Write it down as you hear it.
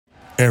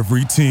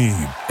Every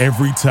team,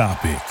 every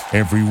topic,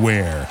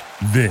 everywhere.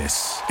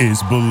 This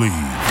is Believe.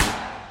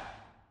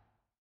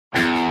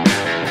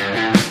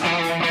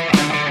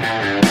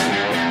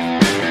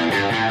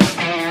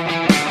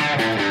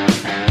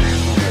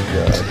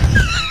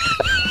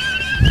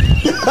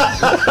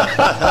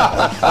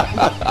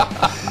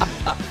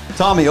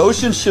 Tommy,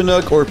 Ocean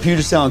Chinook or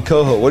Puget Sound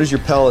Coho, what is your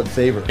palate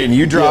favorite? And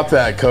you drop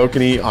that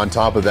kokanee on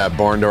top of that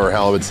barn door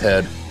halibut's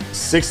head,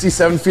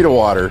 67 feet of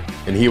water,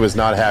 and he was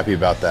not happy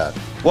about that.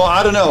 Well,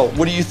 I don't know.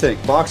 What do you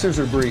think, boxers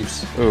or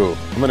briefs? Ooh,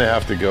 I'm going to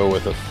have to go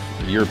with a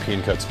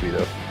European cut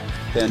Speedo.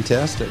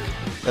 Fantastic.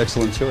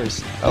 Excellent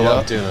choice. I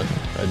love tuna.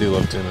 I do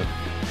love tuna.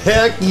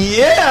 Heck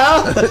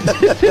yeah!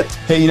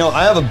 Hey, you know,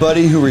 I have a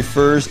buddy who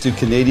refers to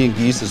Canadian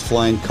geese as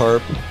flying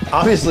carp.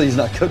 Obviously, he's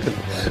not cooking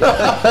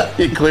them.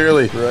 He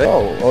clearly. Right?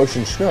 Oh,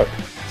 Ocean Chinook.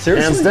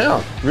 Seriously? Hands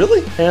down.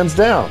 Really? Hands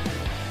down.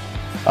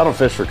 I don't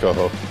fish for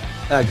coho.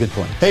 Good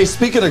point. Hey,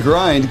 speaking of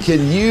grind,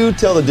 can you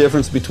tell the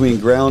difference between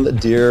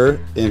ground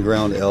deer and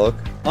ground elk?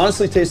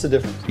 Honestly, taste the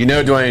difference. You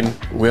know, Dwayne,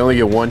 we only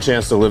get one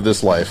chance to live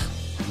this life.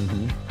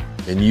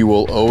 And you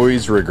will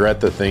always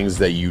regret the things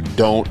that you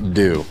don't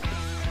do.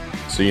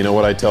 So you know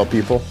what I tell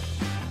people?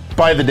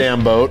 Buy the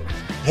damn boat.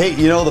 Hey,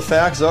 you know, the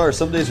facts are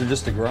some days are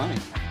just a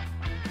grind.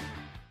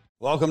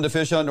 Welcome to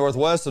Fish Hunt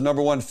Northwest, the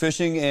 #1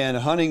 fishing and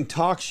hunting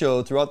talk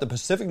show throughout the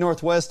Pacific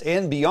Northwest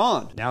and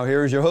beyond. Now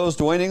here's your host,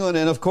 Dwayne England,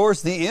 and of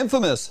course, the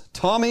infamous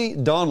Tommy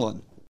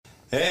Donlin.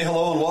 Hey,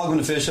 hello, and welcome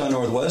to Fish Hunt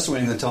Northwest. Dwayne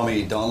England,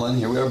 Tommy Donlin.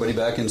 Here we are, buddy,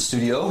 back in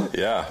studio.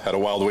 Yeah, had a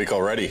wild week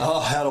already.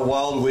 Oh, had a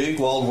wild week,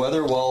 wild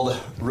weather, wild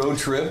road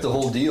trip, the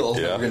whole deal.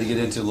 Yeah. We're going to get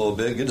into a little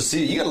bit. Good to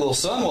see you. You got a little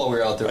sun while we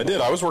were out there. I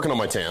did. I was working on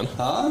my tan.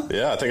 Huh?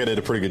 Yeah, I think I did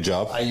a pretty good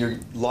job. You're a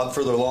lot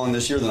further along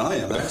this year than I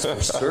am, that's for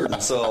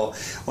certain. So,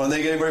 I want to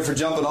thank everybody for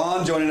jumping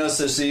on, joining us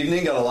this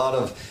evening. Got a lot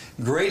of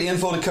great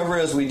info to cover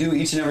as we do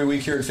each and every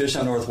week here at Fish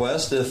Hunt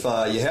Northwest. If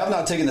you have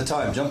not taken the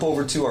time, jump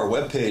over to our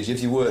webpage,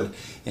 if you would,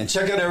 and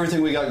check out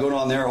everything we got going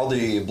on there, all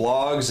the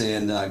blogs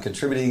and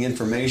contributing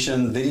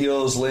information,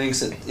 videos,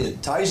 links.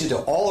 It ties you to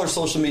all our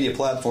social media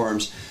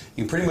platforms.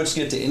 You can pretty much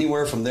get to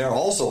anywhere from there.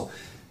 Also,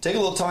 take a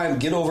little time,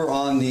 get over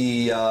on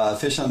the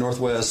Fish Hunt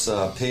Northwest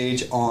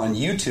page on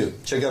YouTube.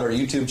 Check out our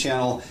YouTube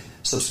channel.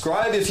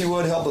 Subscribe if you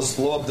would, help us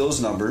blow up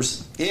those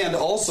numbers. And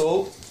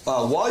also,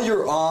 while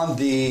you're on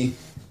the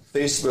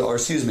Facebook, or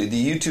excuse me,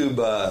 the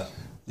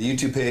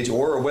YouTube page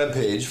or a web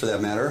page for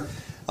that matter,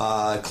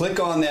 click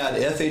on that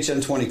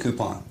FHN20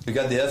 coupon. We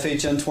got the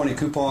FHN20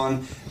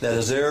 coupon that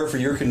is there for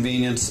your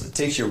convenience. It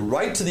takes you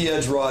right to the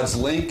Edge Rods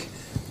link.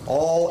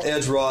 All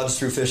Edge Rods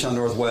through Fish Hunt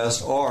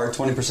Northwest are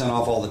 20%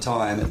 off all the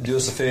time. Do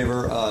us a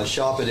favor,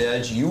 shop at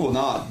Edge. You will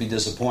not be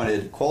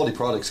disappointed. Quality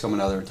products coming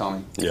out of there,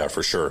 Tommy. Yeah,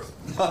 for sure.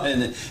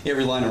 And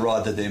every line of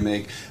rod that they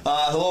make.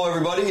 Hello,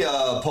 everybody.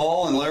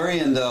 Paul and Larry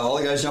and all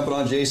the guys jumping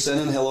on. Jay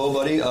Sinnen. Hello,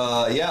 buddy.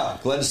 Yeah,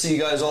 glad to see you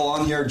guys all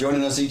on here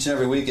joining us each and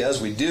every week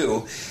as we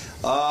do.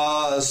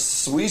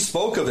 We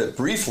spoke of it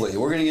briefly.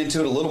 We're going to get into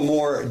it a little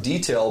more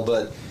detail,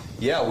 but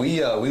yeah,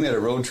 we made a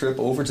road trip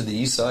over to the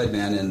east side,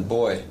 man, and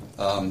boy,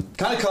 kind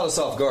of caught us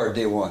off guard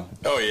day one.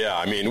 Oh, yeah.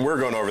 I mean, we're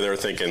going over there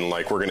thinking,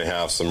 like, we're going to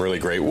have some really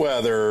great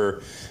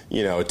weather,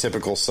 you know, a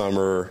typical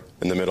summer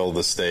in the middle of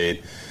the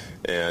state,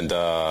 and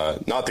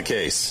not the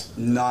case.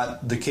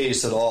 Not the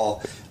case at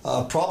all.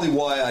 Probably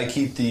why I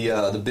keep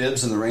the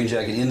bibs and the rain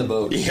jacket in the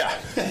boat. Yeah.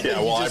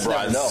 Well, I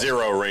brought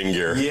zero rain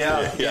gear.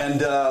 Yeah.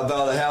 And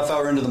about a half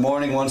hour into the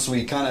morning, once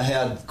we kind of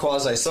had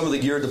some of the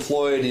gear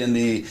deployed in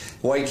the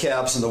white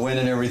caps and the wind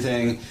and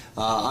everything,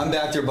 I'm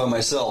back there by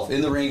myself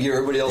in the rain gear.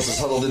 Everybody else is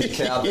huddled in the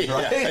cabin,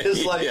 right?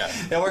 It's like,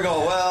 and we're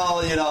going,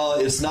 well, you know,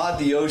 it's not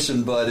the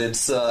ocean, but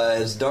it's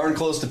darn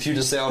close to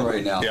Puget Sound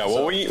right now. Yeah.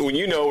 Well,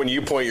 when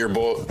you point your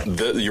boat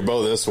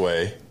this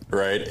way,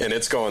 right, and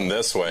it's going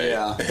this way,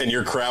 and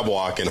you're crab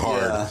walking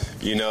hard,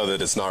 you know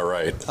that it's not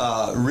right.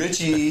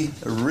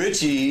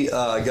 Richie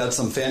got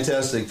some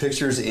fantastic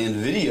pictures and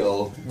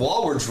video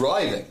while we're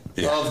driving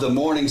of the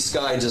morning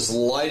sky just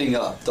lighting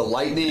up. The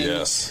lightning,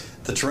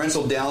 the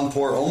torrential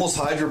downpour, almost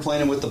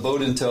hydroplaning with the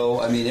boat in tow.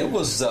 I mean, it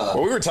was...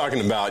 well, we were talking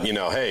about, you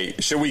know, hey,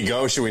 should we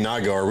go, should we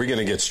not go? Are we going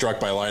to get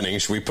struck by lightning?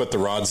 Should we put the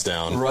rods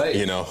down? Right.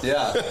 You know?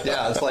 Yeah.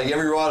 It's like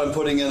every rod I'm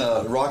putting in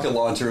a rocket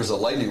launcher is a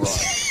lightning rod.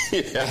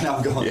 And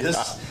I'm going,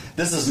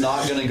 this is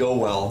not going to go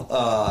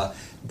well.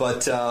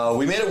 But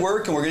we made it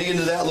work, and we're going to get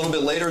into that a little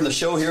bit later in the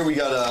show here. We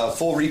got a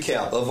full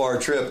recap of our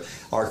trip,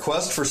 our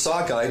quest for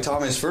sockeye.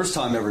 Tommy's first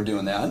time ever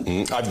doing that.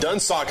 I've done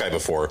sockeye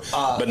before,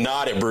 but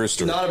not at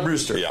Brewster. Not at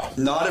Brewster. Yeah.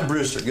 Not at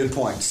Brewster. Good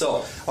point.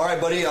 So, all right,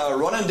 buddy,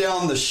 running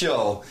down the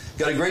show.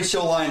 Got a great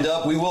show lined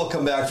up. We will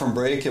come back from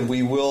break, and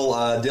we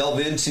will delve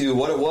into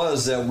what it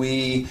was that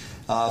we...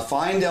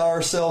 find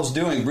ourselves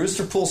doing.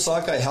 Brewster Pool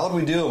sockeye, how did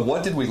we do and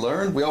what did we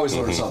learn? We always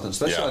learn something,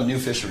 especially on new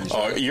fisheries.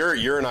 Oh,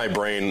 your and I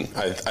brain,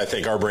 I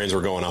think our brains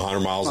were going 100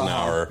 miles an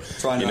hour,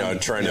 trying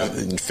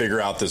to figure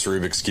out this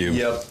Rubik's Cube.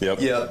 Yep.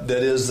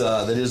 That is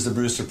the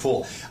Brewster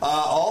Pool.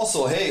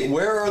 Also, hey,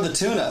 where are the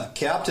tuna?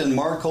 Captain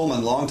Mark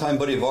Coleman, longtime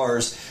buddy of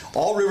ours,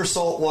 All River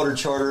Saltwater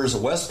Charters,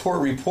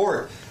 Westport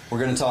Report. We're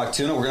going to talk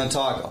tuna. We're going to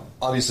talk,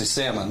 obviously,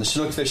 salmon. The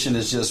Chinook fishing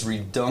is just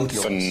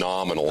redunculous.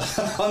 Phenomenal.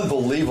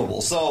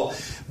 Unbelievable. So,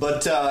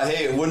 but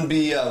hey, it wouldn't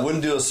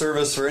do a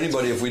service for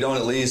anybody if we don't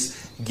at least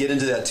get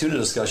into that tuna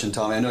discussion,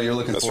 Tommy. I know you're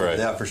looking forward to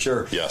that for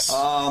sure. Yes.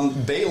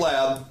 Bait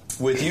Lab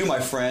with you, my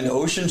friend,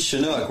 Ocean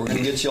Chinook. We're going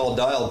to get you all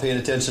dialed, paying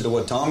attention to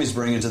what Tommy's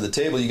bringing to the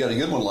table. You got a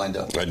good one lined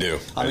up. I do.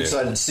 I'm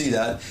excited to see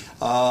that.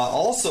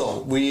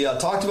 Also, we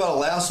talked about it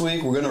last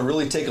week. We're going to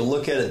really take a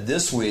look at it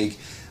this week.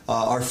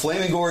 Our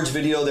Flaming Gorge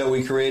video that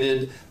we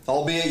created,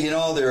 albeit,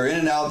 they're in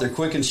and out, they're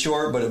quick and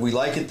short, but we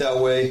like it that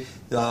way.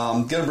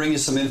 Going to bring you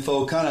some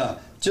info, kind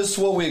of just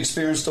what we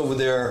experienced over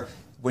there.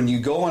 When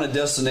you go on a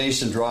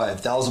destination drive,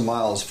 1,000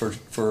 miles for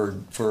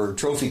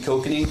trophy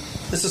kokanee,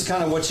 this is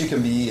kind of what you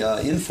can be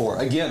in for.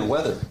 Again,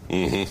 weather,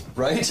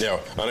 right? Yeah,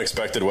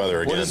 unexpected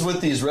weather again. What is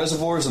with these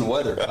reservoirs and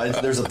weather?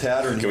 There's a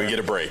pattern. Can we get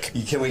a break?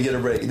 Can we get a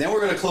break? And then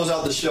we're going to close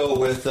out the show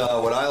with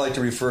what I like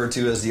to refer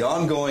to as the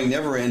ongoing,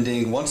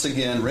 never-ending, once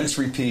again, rinse,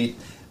 repeat,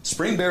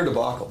 Spring Bear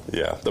debacle.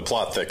 Yeah, the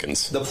plot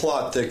thickens. The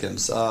plot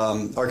thickens.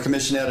 Our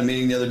commission had a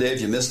meeting the other day. If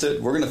you missed it,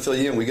 we're going to fill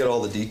you in. We got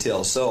all the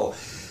details. So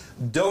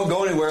don't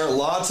go anywhere.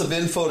 Lots of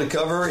info to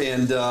cover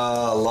and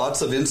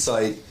lots of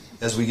insight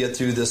as we get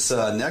through this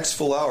next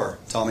full hour,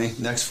 Tommy,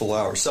 next full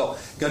hour. So,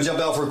 going to jump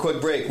out for a quick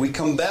break. We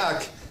come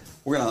back,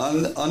 we're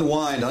going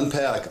to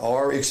unpack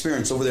our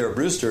experience over there at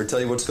Brewster, tell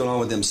you what's going on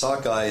with them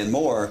sockeye and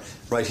more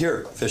right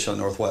here at Fish on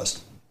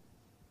Northwest.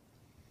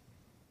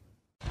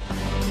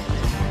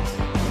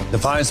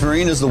 Defiance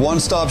Marine is the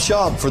one-stop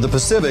shop for the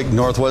Pacific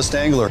Northwest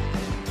angler.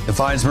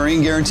 Defiance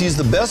Marine guarantees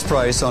the best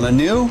price on a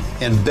new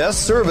and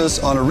best service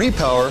on a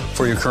repower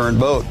for your current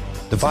boat.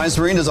 Defiance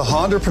Marine is a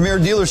Honda Premier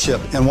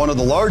dealership and one of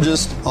the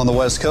largest on the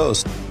West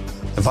Coast.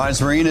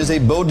 Defiance Marine is a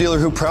boat dealer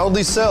who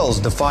proudly sells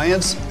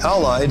Defiance,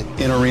 Allied,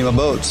 and Arima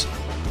boats.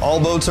 All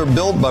boats are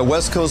built by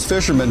West Coast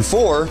fishermen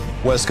for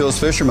West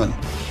Coast fishermen.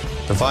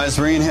 Defiance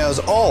Marine has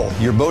all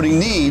your boating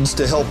needs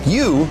to help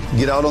you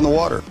get out on the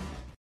water.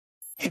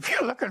 If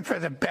you're looking for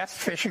the best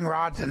fishing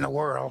rods in the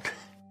world,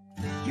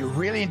 you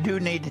really do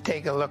need to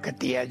take a look at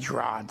the Edge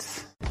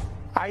rods.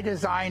 I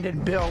designed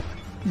and built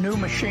new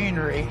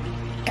machinery,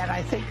 and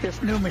I think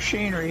this new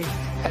machinery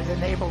has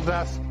enabled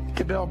us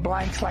to build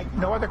blanks like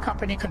no other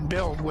company can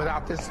build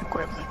without this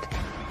equipment.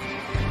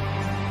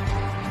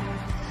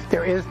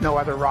 There is no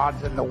other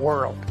rods in the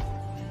world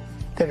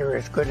that are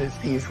as good as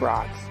these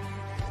rods.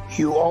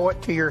 You owe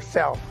it to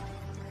yourself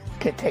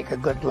to take a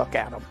good look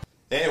at them.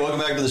 Hey, welcome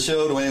back to the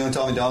show. Dwayne and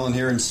Tommy Donlan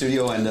here in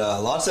studio, and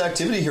lots of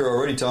activity here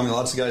already, Tommy.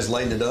 Lots of guys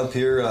lighting it up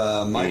here.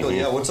 Michael,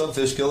 yeah, what's up,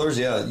 Fish Killers?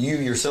 Yeah, you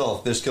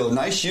yourself, Fish Killer.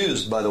 Nice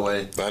shoes, by the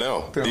way. I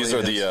know. Apparently these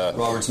are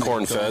the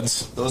corn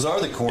feds. Those are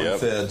the corn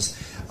feds.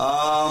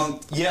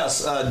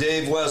 Yes,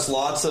 Dave West,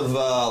 lots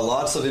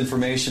of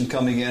information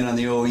coming in on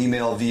the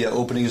email via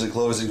openings and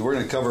closings. We're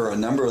going to cover a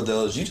number of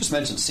those. You just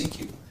mentioned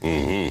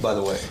CQ, by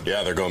the way.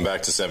 Yeah, they're going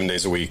back to 7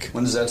 days a week.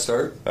 When does that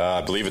start?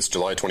 I believe it's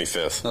July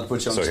 25th. Not to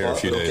put you on the spot, here in a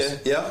few days.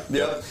 Okay. Yep.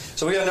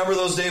 So we got a number of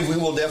those, Dave. We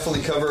will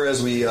definitely cover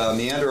as we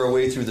meander our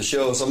way through the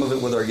show, some of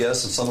it with our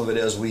guests and some of it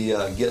as we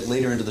get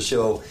later into the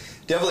show.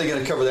 Definitely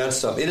going to cover that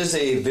stuff. It is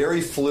a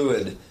very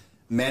fluid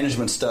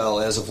management style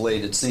as of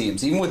late, it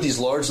seems. Even with these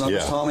large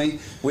numbers, Tommy,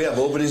 we have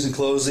openings and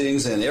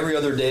closings and every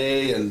other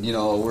day, and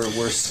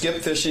we're skip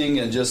fishing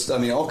and just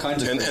all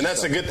kinds of and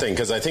that's stuff. A good thing,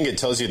 because I think it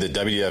tells you that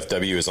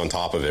WFW is on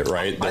top of it,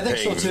 right? I think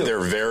so too.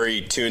 They're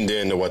very tuned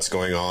in to what's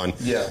going on.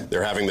 Yeah.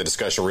 They're having the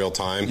discussion real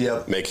time,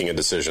 making a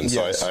decision.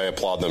 So I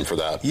applaud them for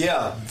that.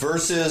 Yeah,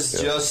 versus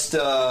just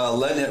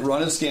letting it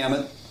run its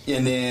gamut.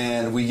 And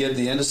then we get to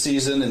the end of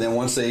season, and then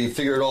once they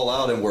figure it all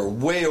out, and we're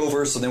way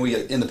over, so then we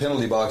get in the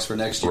penalty box for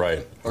next year.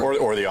 Right.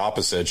 Or the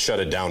opposite, shut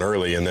it down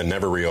early and then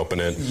never reopen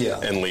it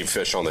and leave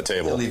fish on the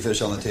table.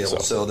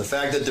 So the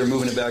fact that they're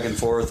moving it back and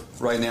forth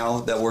right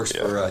now, that works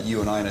for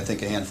you and I I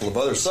think a handful of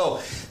others.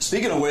 So,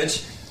 speaking of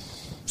which,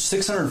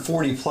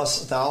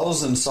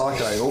 640,000+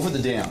 sockeye over the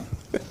dam.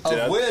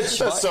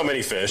 That's so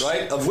many fish.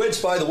 Right? Of which,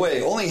 by the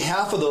way, only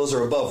half of those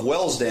are above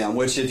Wells Dam,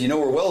 which, if you know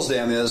where Wells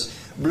Dam is,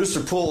 Brewster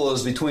Pool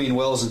is between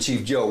Wells and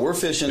Chief Joe. We're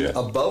fishing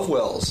above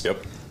Wells.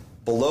 Yep.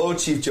 Below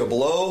Chief Joe,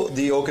 below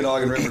the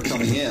Okanagan River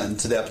coming in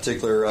to that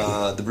particular,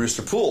 the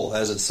Brewster Pool,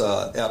 as it's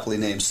aptly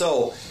named.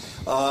 So,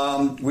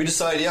 we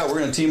decided, we're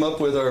going to team up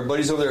with our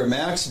buddies over there at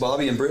Max,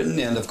 Bobby and Britton,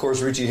 and of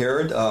course Richie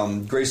Herod,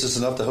 gracious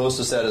enough to host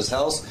us at his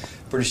house.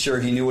 Pretty sure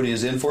he knew what he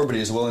was in for, but he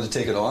was willing to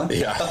take it on.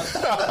 Yeah,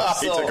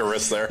 he took a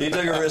risk there.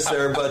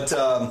 But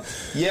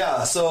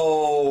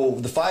so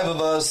the five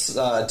of us,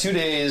 2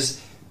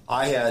 days.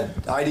 I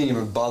didn't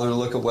even bother to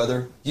look at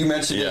weather. You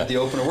mentioned it at the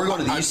opener. We're going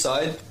to the east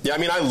side. Yeah,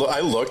 I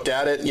looked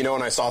at it,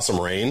 and I saw some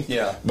rain.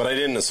 Yeah. But I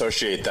didn't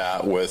associate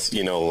that with,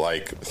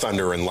 like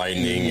thunder and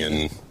lightning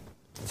and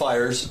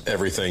fires.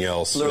 Everything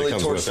else. Literally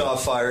torched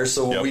off fires.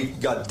 So when we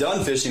got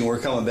done fishing, we're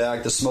coming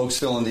back. The smoke's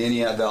filling the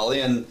Iniat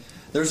Valley, and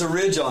there's a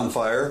ridge on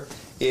fire.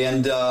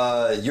 And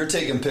you're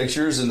taking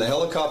pictures, and the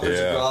helicopters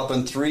are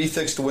dropping. 3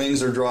 fixed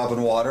wings are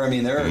dropping water. I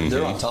mean,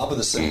 they're on top of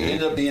this thing. It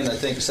ended up being, I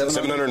think,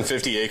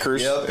 750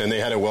 acres, and they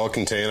had it well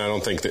contained. I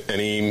don't think that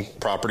any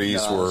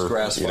properties were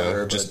grass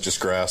fire, just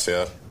grass.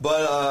 Yeah.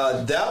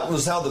 But that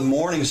was how the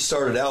morning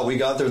started out. We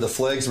got there, the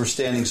flags were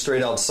standing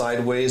straight out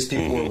sideways.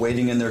 People were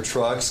waiting in their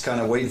trucks,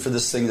 kind of waiting for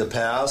this thing to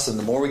pass. And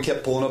the more we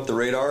kept pulling up the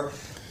radar,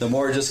 the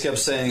more it just kept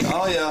saying,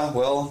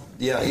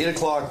 8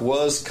 o'clock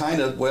was kind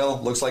of,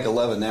 looks like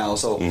 11 now.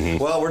 So,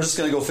 we're just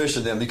going to go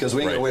fishing then because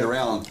we ain't going to wait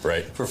around for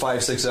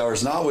 5-6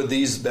 hours. Not with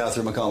these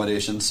bathroom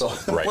accommodations. So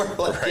we're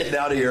getting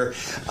out of here.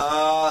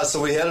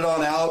 So we headed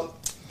on out.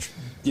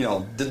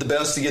 Did the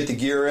best to get the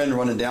gear in,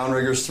 running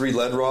downriggers, 3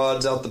 lead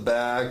rods out the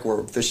back.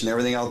 We're fishing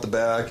everything out the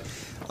back.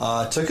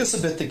 Took us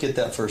a bit to get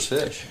that first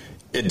fish.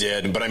 It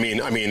did, but I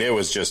mean, it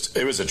was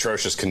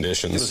atrocious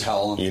conditions. It was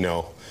howling.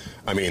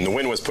 The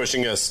wind was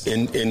pushing us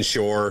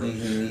inshore.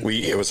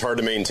 It was hard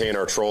to maintain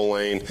our troll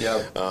lane.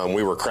 Yep.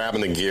 We were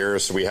crabbing the gear,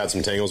 so we had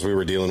some tangles we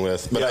were dealing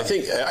with. But I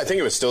think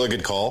it was still a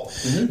good call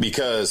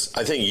because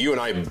I think you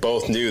and I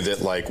both knew that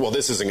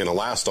this isn't going to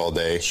last all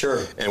day.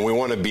 Sure. And we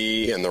want to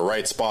be in the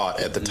right spot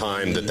at the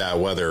time that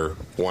weather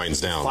winds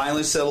down.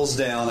 Finally settles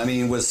down. I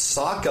mean, with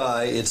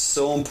sockeye, it's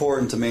so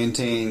important to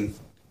maintain,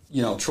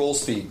 troll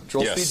speed.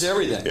 Troll speed's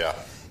everything. Yeah.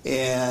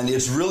 And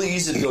it's really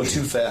easy to go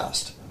too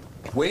fast.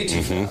 Way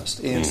too fast.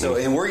 And so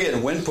we're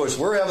getting wind push.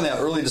 We're having that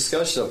early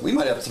discussion of we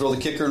might have to throw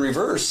the kicker in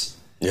reverse.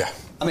 Yeah.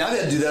 I mean, I've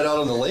had to do that out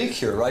on the lake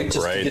here, right?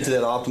 Just to get to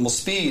that optimal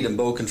speed and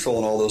bow control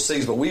and all those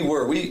things. But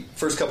we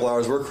first couple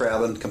hours, we're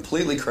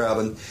completely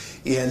crabbing,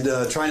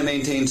 and trying to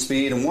maintain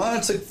speed. And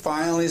once it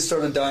finally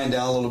started dying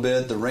down a little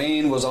bit, the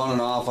rain was on and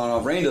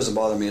off. Rain doesn't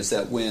bother me. It's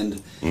that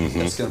wind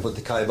that's going to put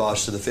the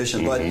kibosh to the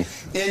fishing. But,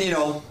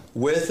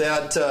 with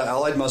that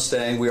Allied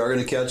Mustang, we are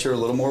going to catch her a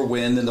little more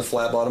wind than the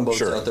flat bottom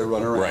boats out there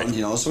running around.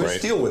 So we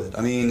just deal with it.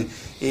 I mean,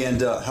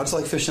 and how'd you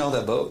like fishing out of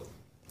that boat?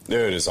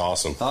 Dude, it's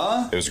awesome.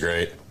 Huh? It was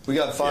great. We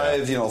got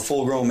 5,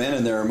 full-grown men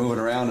in there moving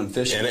around and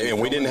fishing,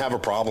 and we didn't have a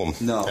problem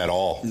at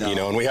all.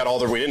 No. And we had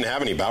we didn't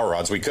have any bow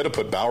rods. We could have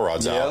put bow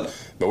rods out,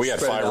 but we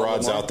had 5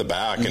 rods out the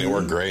back, and it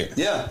worked great.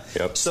 Yeah.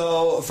 Yep.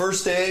 So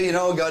first day,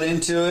 got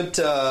into it,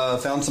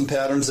 found some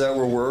patterns that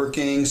were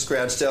working,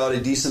 scratched out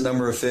a decent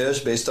number of fish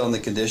based on the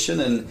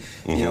condition, and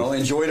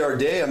enjoyed our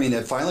day. I mean,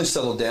 it finally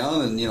settled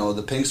down, and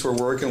the pinks were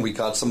working. We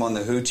caught some on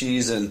the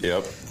hoochies, and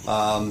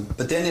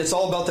but then it's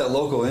all about that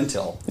local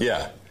intel.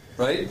 Yeah.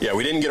 Right? Yeah,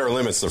 we didn't get our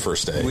limits the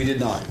first day. We did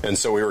not. And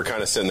so we were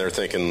kind of sitting there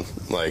thinking,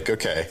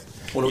 okay.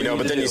 What do we need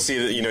but to then do? you see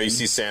that, you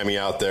see Sammy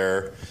out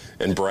there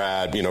and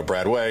Brad,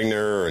 Brad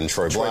Wagner and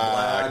Troy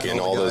Black and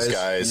all those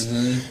guys.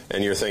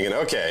 And you're thinking,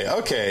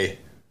 okay,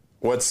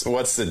 what's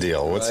the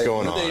deal? What's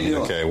going on?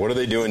 Okay, what are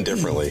they doing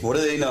differently? What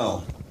do they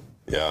know?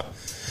 Yeah.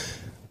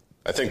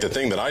 I think the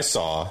thing that I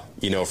saw,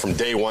 from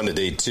day 1 to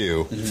day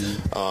 2,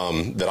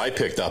 that I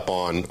picked up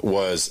on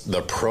was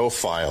the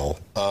profile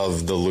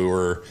of the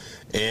lure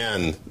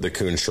and the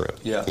coon shrimp.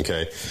 Yeah.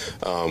 Okay.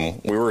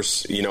 We were,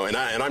 and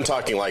I'm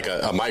talking like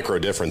a micro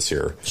difference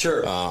here.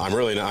 Sure.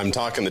 I'm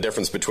talking the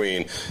difference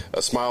between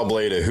a smile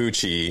blade, a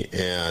hoochie,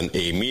 and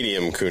a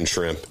medium coon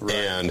shrimp,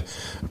 and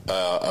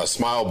a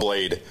smile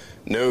blade,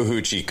 no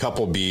hoochie,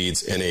 couple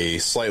beads, and a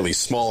slightly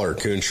smaller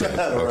coon shrimp.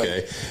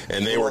 Okay.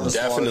 And they were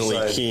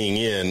definitely keying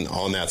in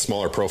on that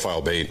smaller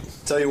profile bait.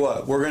 Tell you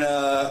what, we're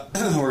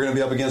gonna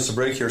be up against the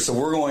break here, so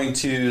we're going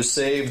to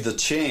save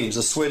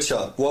the switch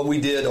up. What we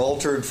did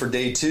altered for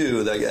day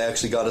 2 that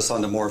actually got us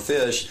onto more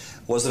fish.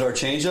 Was it our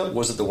change up?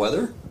 Was it the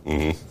weather?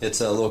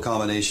 It's a little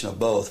combination of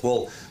both.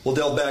 We'll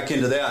delve back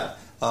into that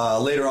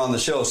later on the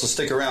show, so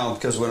stick around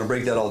because we're going to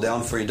break that all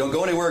down for you. Don't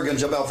go anywhere. We're going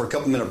to jump out for a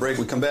couple-minute break.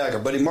 We come back. Our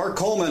buddy Mark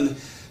Coleman,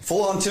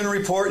 full-on tuna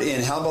report,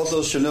 and how about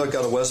those Chinook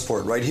out of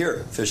Westport right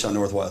here, Fish on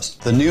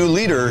Northwest. The new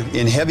leader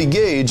in heavy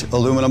gauge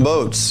aluminum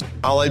boats.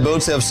 Allied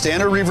boats have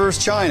standard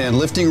reverse chine and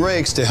lifting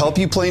rakes to help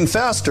you plane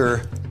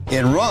faster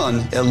and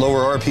run at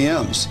lower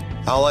RPMs.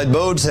 Allied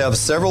boats have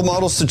several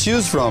models to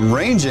choose from,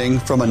 ranging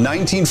from a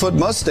 19-foot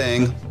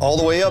Mustang all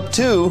the way up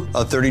to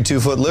a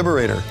 32-foot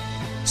Liberator.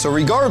 So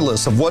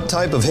regardless of what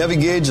type of heavy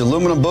gauge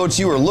aluminum boats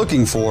you are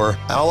looking for,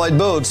 Allied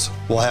Boats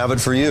will have it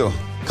for you.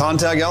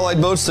 Contact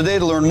Allied Boats today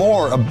to learn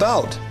more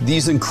about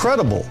these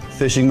incredible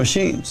fishing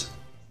machines.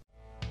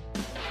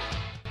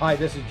 Hi,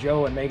 this is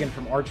Joe and Megan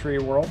from Archery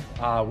World.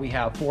 We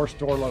have 4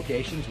 store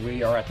locations.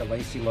 We are at the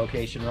Lacey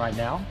location right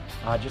now.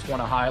 I just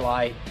want to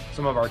highlight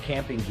some of our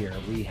camping gear.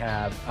 We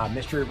have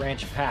Mystery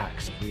Ranch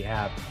packs. We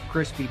have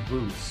Crispy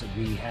boots.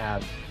 We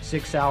have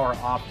 6 Hour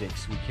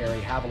optics. We carry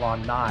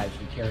Havalon knives.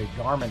 We carry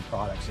Garmin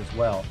products as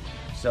well.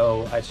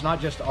 So it's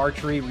not just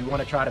archery. We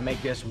want to try to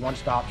make this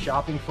one-stop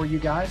shopping for you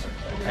guys.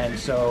 And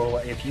so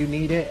if you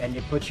need it and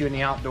it puts you in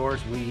the outdoors,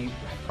 we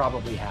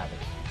probably have it.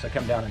 So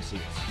come down and see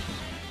us.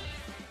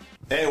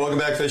 Hey, welcome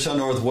back, Fish on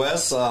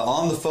Northwest.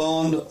 On the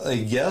phone, a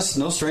guest,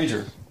 no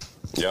stranger.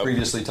 Yep.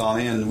 Previously,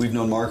 Tommy, and we've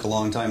known Mark a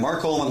long time. Mark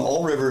Coleman,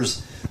 All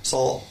Rivers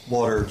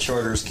Saltwater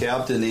Charters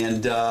captain,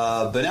 and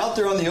been out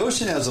there on the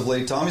ocean as of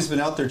late. Tommy's been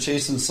out there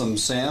chasing some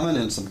salmon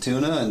and some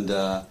tuna, and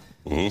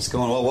it's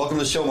going well. Welcome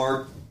to the show,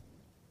 Mark.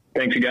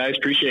 Thanks, you guys.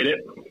 Appreciate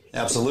it.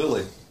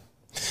 Absolutely.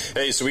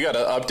 Hey, so we got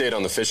an update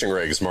on the fishing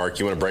rigs, Mark.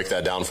 You want to break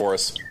that down for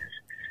us?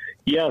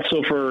 Yeah,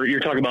 so you're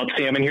talking about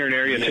salmon here in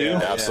Area 2? Yeah,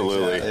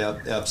 absolutely. Yeah,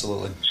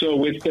 absolutely. So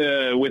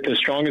with as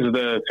strong as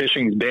the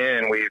fishing's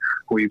been,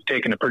 we've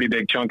taken a pretty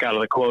big chunk out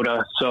of the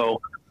quota.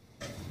 So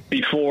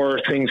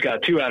before things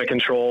got too out of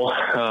control,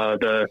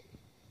 the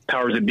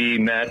powers that be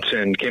met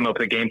and came up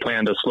with a game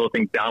plan to slow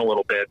things down a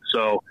little bit.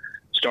 So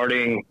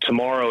starting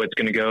tomorrow, it's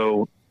going to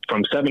go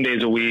from 7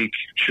 days a week,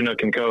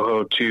 Chinook and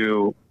Coho,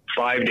 to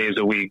 5 days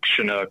a week,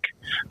 Chinook.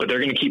 But they're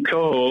going to keep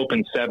Coho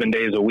open 7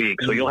 days a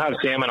week. So you'll have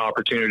salmon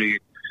opportunity,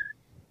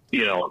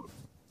 all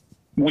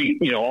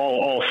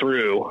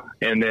through.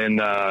 And then,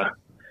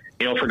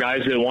 for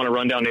guys that want to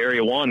run down to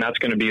Area 1, that's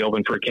going to be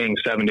open for King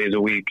 7 days a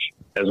week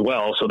as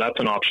well. So that's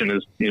an option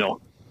as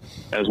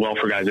well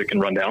for guys that can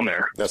run down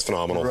there. That's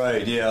phenomenal.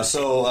 Right, yeah.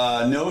 So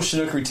no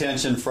Chinook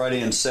retention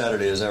Friday and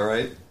Saturday, is that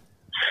right?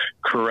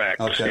 Correct.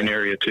 Okay. In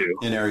Area 2.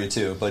 In Area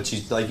 2. But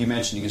like you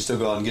mentioned, you can still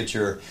go out and get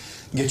your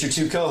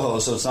 2 coho,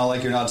 so it's not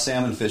like you're not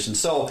salmon fishing.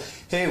 So,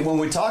 hey, when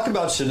we talk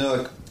about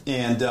Chinook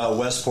and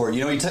Westport,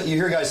 you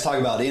hear guys talk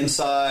about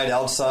inside,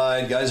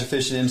 outside. Guys are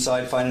fishing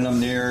inside, finding them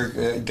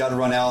near, got to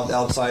run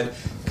outside.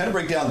 Kind of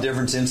break down the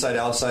difference inside,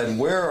 outside, and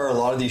where are a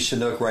lot of these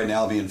Chinook right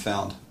now being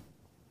found?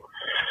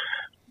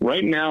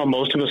 Right now,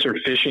 most of us are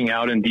fishing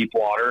out in deep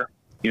water,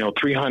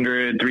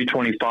 300,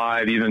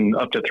 325, even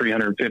up to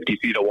 350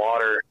 feet of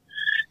water.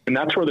 And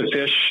that's where the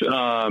fish,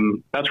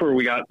 that's where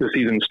we got the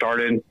season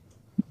started,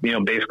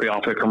 basically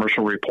off the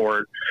commercial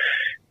report.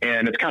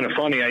 And it's kind of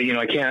funny.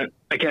 I can't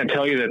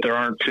tell you that there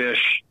aren't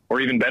fish or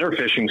even better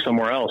fishing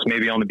somewhere else,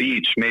 maybe on the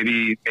beach,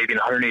 maybe in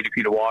 180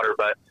 feet of water.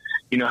 But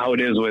you know how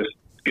it is with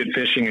good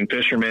fishing and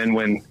fishermen.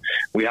 When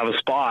we have a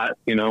spot,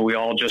 we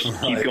all just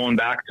keep going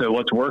back to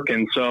what's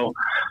working. So,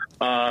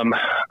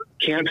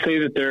 can't say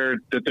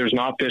that there's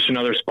not fish in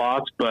other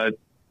spots, but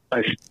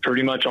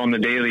pretty much on the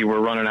daily, we're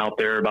running out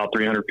there about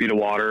 300 feet of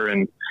water,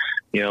 and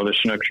the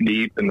Chinooks are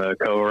deep and the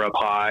Coho are up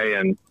high,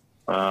 and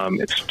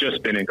it's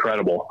just been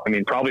incredible. I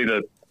mean, probably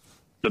the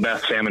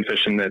best salmon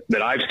fishing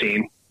that I've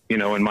seen,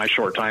 in my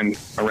short time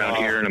around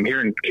here. And I'm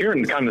hearing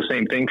kind of the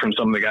same thing from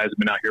some of the guys who've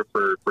been out here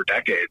for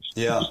decades.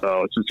 Yeah.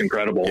 So it's just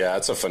incredible. Yeah,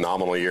 it's a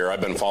phenomenal year. I've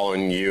been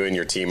following you and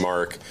your team,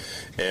 Mark,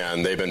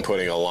 and they've been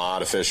putting a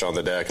lot of fish on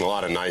the deck and a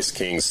lot of nice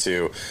kings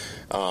too.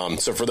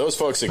 So for those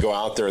folks that go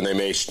out there and they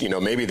may,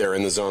 maybe they're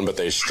in the zone, but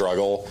they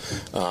struggle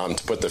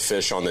to put the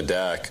fish on the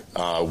deck,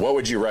 what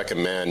would you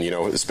recommend,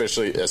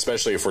 especially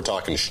if we're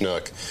talking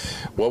Chinook,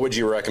 what would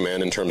you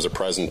recommend in terms of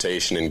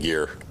presentation and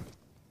gear?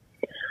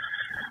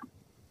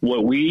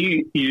 What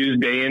we use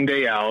day in,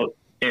 day out,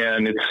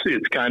 and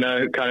it's kind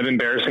of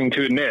embarrassing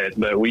to admit,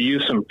 but we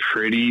use some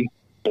pretty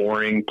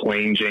boring,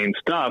 plain Jane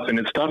stuff, and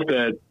it's stuff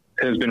that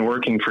has been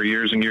working for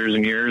years and years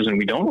and years, and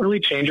we don't really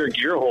change our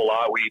gear a whole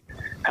lot. We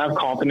have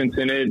confidence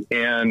in it,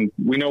 and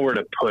we know where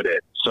to put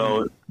it.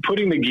 So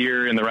putting the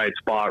gear in the right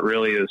spot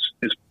really is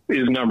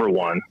number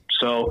one.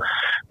 So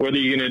whether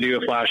you're going to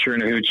do a flasher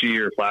and a hoochie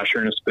or a flasher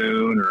and a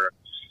spoon or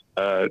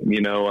a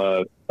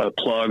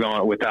plug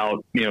on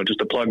without,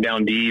 just a plug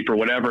down deep or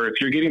whatever, if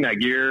you're getting that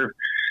gear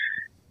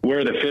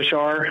where the fish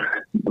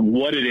are,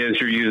 what it is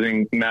you're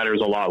using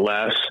matters a lot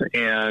less.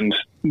 And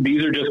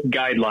these are just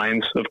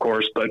guidelines, of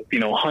course, but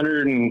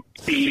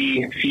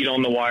 180 feet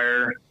on the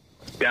wire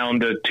down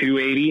to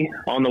 280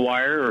 on the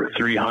wire or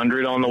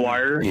 300 on the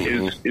wire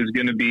is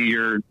going to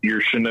be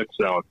your Chinook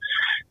zone.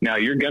 Now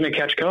you're going to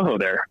catch Coho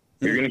there.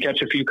 You're going to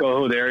catch a few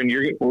Coho there, and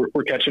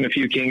we're catching a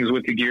few kings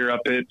with the gear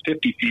up at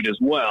 50 feet as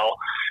well.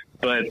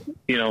 But,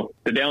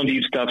 the down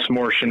deep stuff's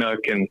more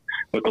Chinook, and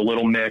with a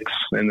little mix,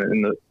 and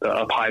the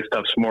up high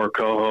stuff's more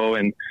Coho.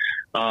 And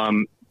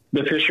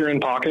the fish are in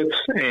pockets,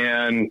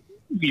 and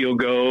you'll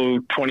go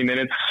 20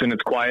 minutes and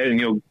it's quiet, and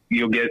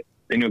you'll get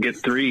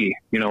three,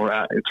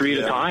 three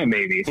at a time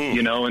maybe,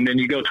 and then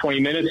you go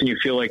 20 minutes and you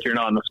feel like you're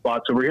not in the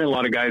spot. So we're hearing a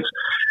lot of guys,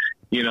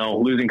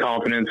 losing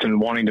confidence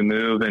and wanting to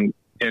move, and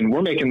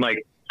we're making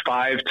like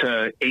 5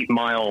 to 8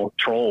 mile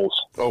trolls.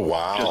 Oh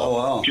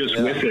wow! Just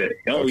with it.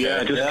 Oh okay.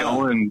 Yeah, just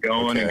going and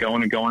going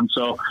and going.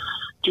 So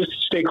just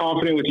stay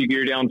confident with your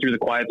gear down through the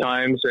quiet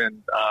times,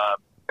 and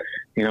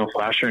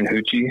flasher and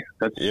hoochie.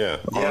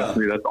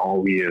 Honestly, that's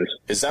all we use.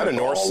 Is that a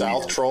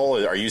north-south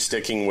troll? Are you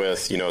sticking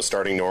with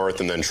starting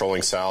north and then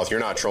trolling south? You're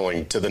not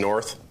trolling to the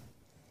north?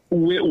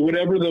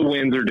 Whatever the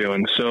winds are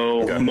doing.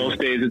 So most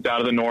days it's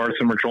out of the north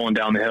and we're trolling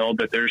down the hill,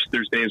 but there's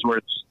days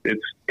where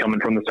it's coming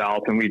from the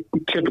south, and we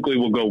typically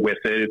will go with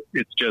it.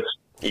 It's just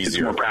easier. It's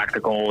more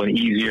practical and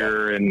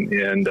easier, and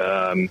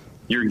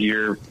your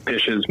gear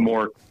fishes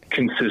more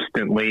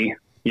consistently,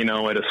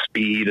 at a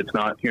speed. It's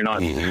not, you're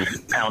not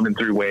pounding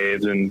through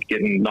waves and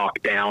getting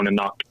knocked down and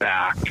knocked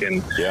back.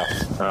 And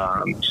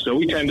so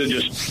we tend to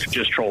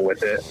just troll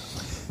with it.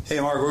 Hey,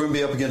 Mark, we're going to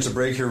be up against a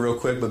break here real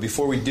quick, but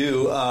before we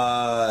do,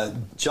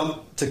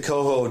 jump to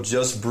Coho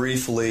just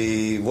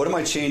briefly. What am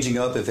I changing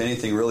up, if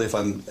anything, really, if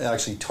I'm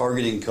actually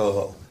targeting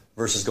Coho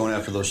versus going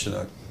after those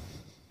Chinook?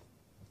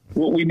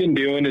 What we've been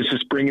doing is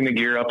just bringing the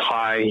gear up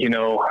high,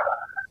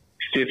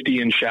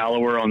 50 and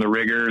shallower on the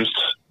riggers,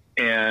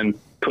 and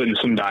putting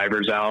some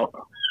divers out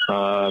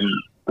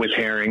with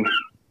herring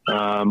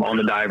on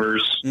the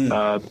divers.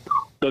 The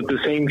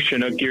same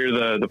Chinook gear,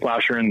 the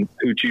flasher and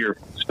hoochie or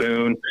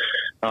spoon,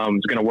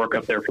 is going to work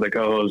up there for the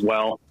coho as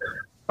well.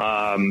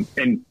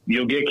 And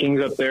you'll get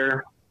kings up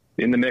there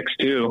in the mix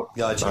too.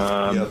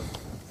 Gotcha. Yep.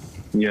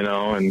 You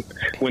know, and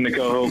when the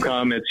coho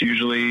come, it's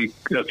usually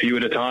a few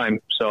at a time.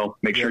 So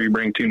make sure you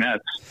bring 2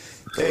 nets.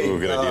 Hey,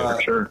 good idea.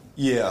 For sure.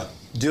 Yeah.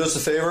 Do us a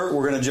favor.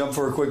 We're going to jump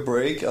for a quick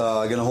break.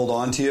 Going to hold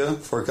on to you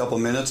for a couple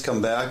of minutes.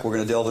 Come back. We're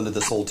going to delve into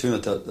this whole tuna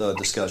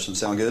discussion.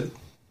 Sound good?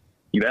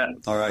 You bet.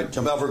 All right.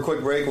 Jump out for a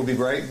quick break. We'll be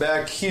right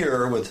back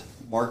here with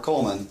Mark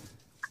Coleman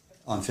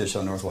on Fish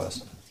on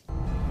Northwest.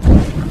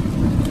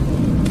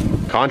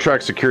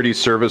 Contract Security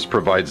Service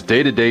provides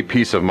day-to-day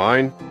peace of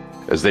mind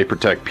as they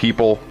protect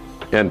people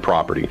and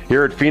property.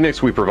 Here at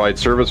Phoenix, we provide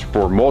service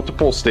for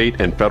multiple state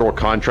and federal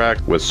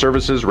contracts with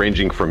services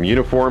ranging from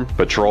uniform,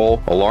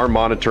 patrol, alarm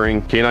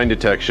monitoring, canine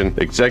detection,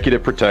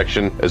 executive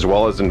protection, as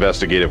well as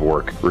investigative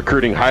work.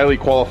 Recruiting highly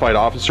qualified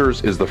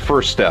officers is the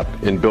first step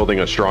in building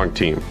a strong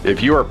team.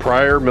 If you are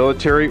prior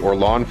military or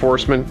law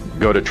enforcement,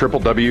 go to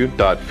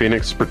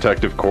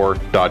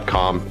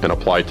www.phoenixprotectivecorps.com and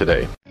apply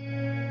today.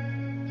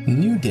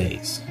 New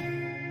days,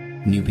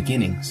 new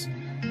beginnings,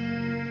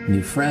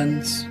 new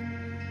friends,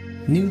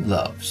 new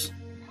loves,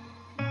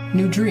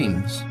 new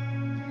dreams,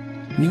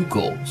 new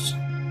goals,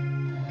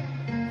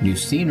 new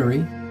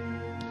scenery,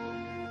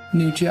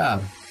 new job.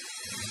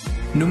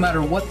 No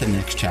matter what the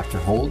next chapter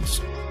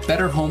holds,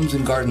 Better Homes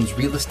and Gardens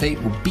Real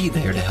Estate will be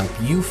there to help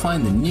you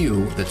find the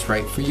new that's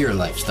right for your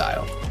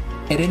lifestyle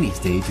at any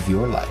stage of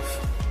your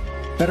life.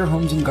 Better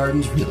Homes and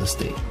Gardens Real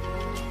Estate.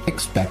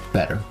 Expect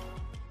better.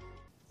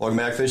 Welcome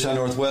back, Fish on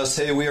Northwest.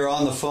 Hey, we are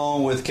on the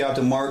phone with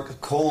Captain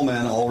Mark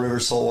Coleman, All River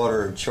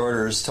Saltwater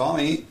Charters.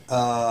 Tommy,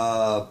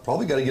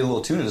 probably got to get a little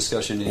tuna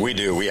discussion in. We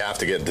do. We have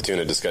to get the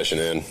tuna discussion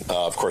in.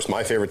 Of course,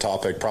 my favorite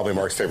topic, probably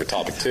Mark's favorite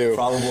topic too.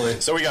 Probably.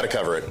 So we got to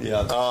cover it.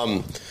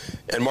 Yeah.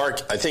 And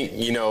Mark, I think,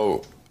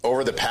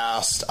 over the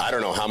past, I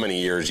don't know how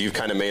many years, you've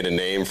kind of made a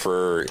name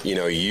for,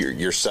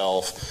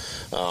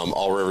 yourself,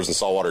 All Rivers and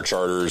Saltwater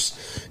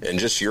Charters, and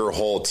just your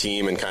whole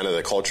team and kind of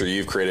the culture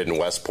you've created in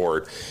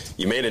Westport.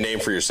 You made a name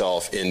for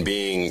yourself in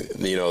being,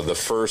 the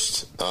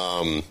first,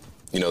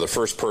 the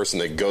first person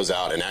that goes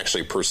out and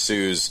actually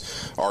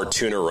pursues our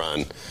tuna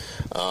run.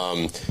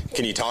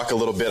 Can you talk a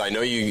little bit? I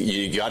know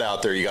you got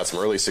out there, you got some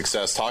early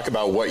success. Talk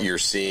about what you're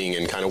seeing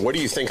and kind of what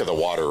do you think of the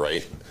water,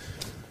 right?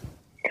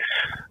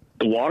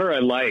 The water I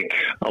like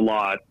a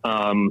lot.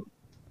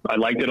 I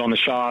liked it on the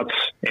shots,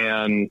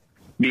 and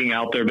being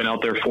out there, been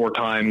out there 4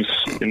 times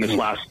since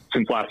last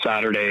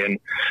Saturday, and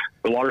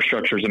the water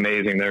structure is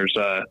amazing. There's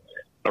a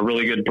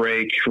really good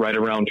break right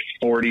around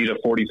 40 to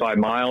 45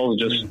 miles,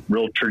 just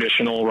real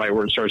traditional, right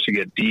where it starts to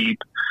get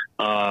deep.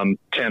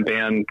 Temp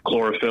and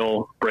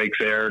chlorophyll break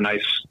there,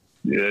 nice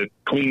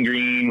clean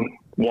green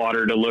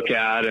water to look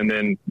at, and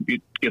then it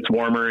gets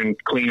warmer and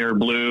cleaner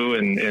blue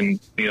and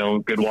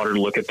good water to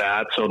look at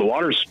that. So the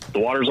water's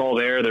all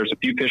there. There's a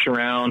few fish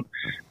around.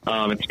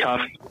 It's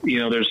tough.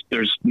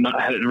 There's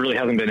not, it really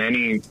hasn't been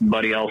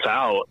anybody else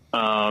out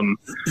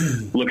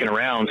looking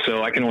around.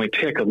 So I can only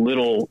pick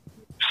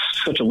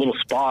such a little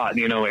spot,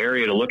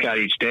 area to look at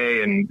each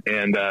day. And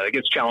it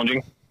gets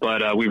challenging,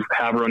 but we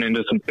have run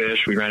into some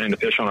fish. We ran into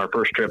fish on our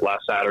first trip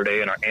last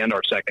Saturday and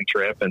our second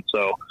trip. And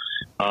so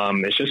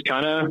it's just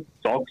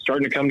it's all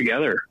starting to come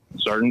together.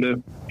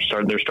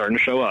 They're starting to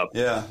show up.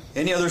 Yeah.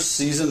 Any other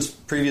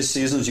previous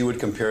seasons you would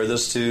compare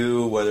this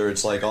to, whether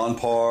it's like on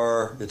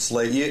par, it's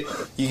late?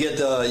 You get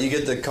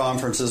the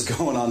conferences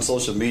going on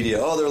social media.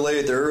 Oh, they're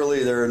late, they're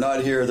early, they're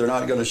not here, they're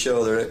not going to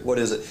show. What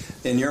is it?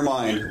 In your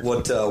mind,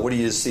 what are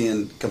you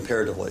seeing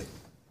comparatively?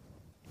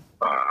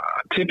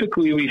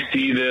 Typically, we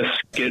see this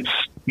get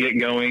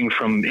going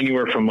from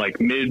anywhere from like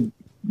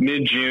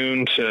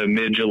mid-June to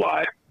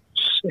mid-July.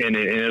 And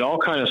it all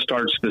kind of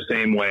starts the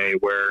same way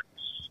where,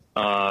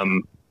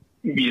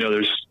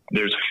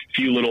 there's a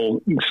few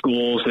little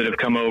schools that have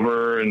come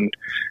over and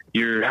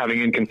you're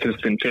having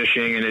inconsistent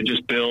fishing and it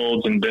just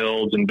builds and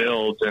builds and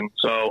builds. And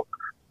so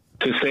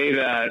to say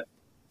that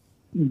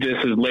this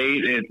is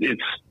late,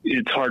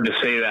 it's hard to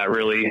say that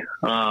really,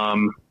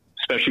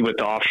 especially with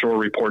the offshore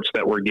reports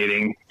that we're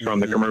getting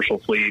from the commercial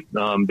fleet.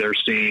 They're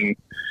seeing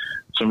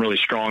some really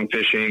strong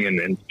fishing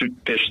and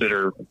fish that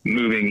are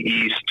moving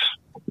east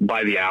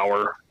by the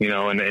hour,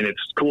 and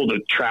it's cool to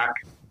track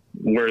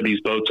where these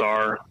boats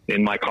are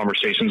in my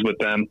conversations with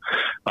them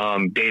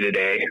day to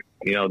day.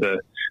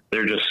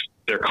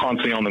 They're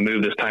constantly on the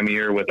move this time of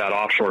year with that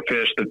offshore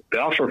fish. The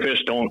offshore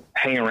fish don't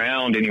hang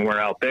around anywhere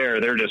out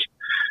there. They're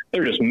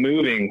just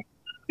moving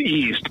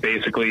east,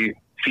 basically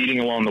feeding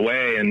along the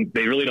way, and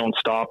they really don't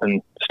stop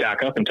and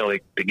stack up until they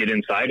get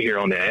inside here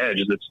on the edge.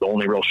 It's the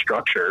only real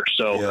structure.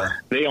 So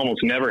They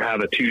almost never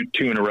have a two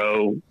in a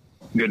row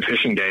good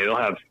fishing day. They'll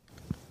have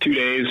 2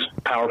 days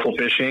powerful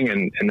fishing,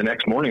 and the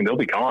next morning they'll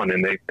be gone,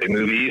 and they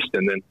move east,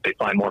 and then they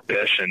find more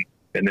fish, and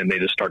and then they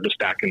just start to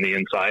stack in the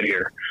inside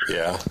here.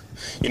 Yeah.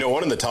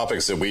 One of the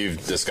topics that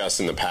we've discussed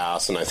in the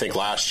past, and I think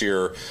last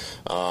year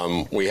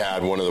we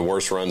had one of the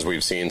worst runs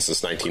we've seen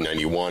since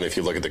 1991, if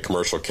you look at the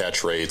commercial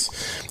catch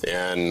rates.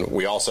 And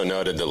we also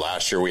noted that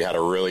last year we had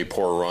a really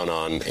poor run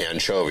on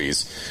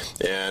anchovies.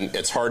 And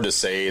it's hard to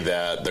say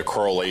that the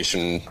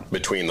correlation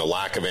between the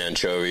lack of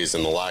anchovies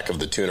and the lack of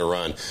the tuna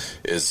run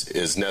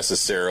is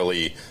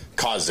necessarily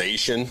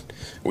causation.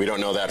 We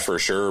don't know that for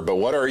sure. But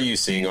what are you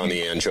seeing on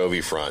the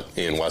anchovy front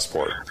in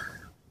Westport?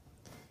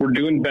 We're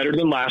doing better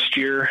than last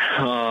year.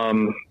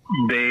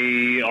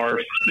 They are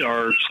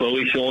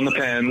slowly filling the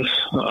pens.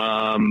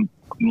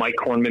 Mike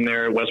Kornman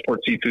there at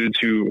Westport Seafoods,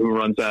 who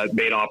runs that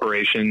bait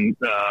operation,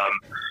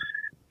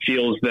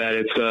 feels that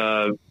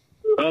it's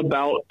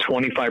about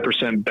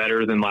 25%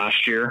 better than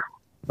last year.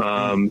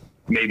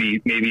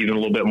 Maybe even a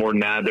little bit more than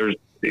that.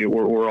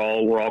 We're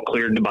all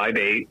cleared to buy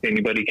bait.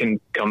 Anybody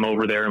can come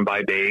over there and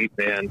buy bait,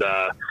 and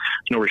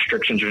no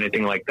restrictions or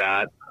anything like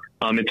that.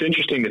 It's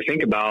interesting to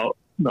think about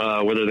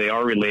whether they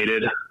are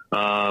related.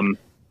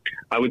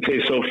 I would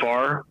say so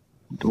far,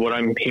 what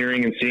I'm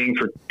hearing and seeing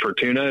for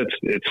tuna,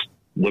 it's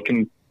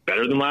looking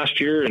better than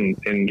last year, and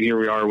here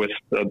we are with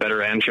a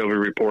better anchovy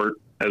report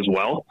as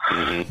well.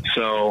 Mm-hmm.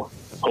 So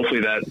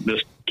hopefully that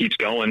just keeps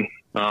going.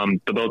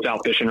 The boat's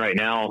out fishing right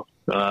now,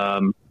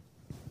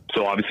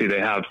 so obviously they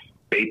have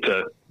bait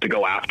to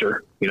go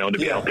after, to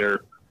be out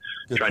there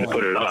trying to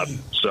put it up.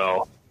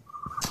 So,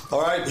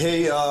 all right,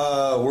 hey,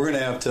 we're gonna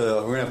have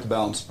to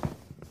bounce.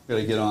 Got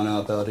to get on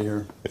out of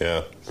here.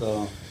 Yeah.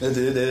 So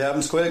it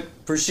happens quick.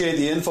 Appreciate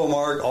the info,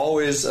 Mark.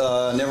 Always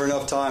never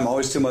enough time.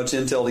 Always too much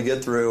intel to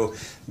get through.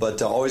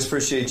 But always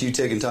appreciate you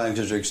taking time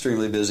because you're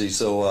extremely busy.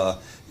 So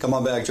come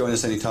on back, join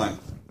us anytime.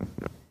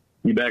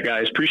 You bet,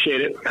 guys.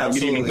 Appreciate it. Have a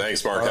good evening.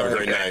 Thanks, Mark. Have a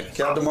great night.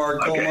 Captain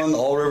Mark Coleman,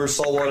 All River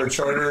Saltwater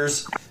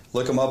Charters.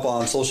 Look them up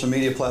on social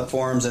media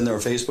platforms and their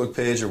Facebook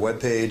page or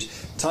webpage.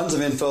 Tons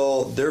of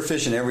info. They're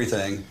fishing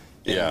everything.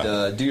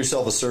 And do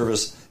yourself a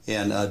service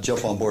and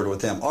jump on board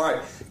with them. All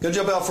right, going to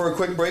jump out for a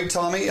quick break,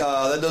 Tommy.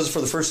 That does it for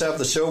the first half of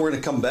the show. We're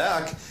going to come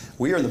back.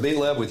 We are in the Bait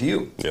Lab with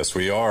you. Yes,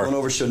 we are. Going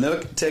over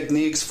Chinook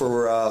techniques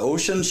for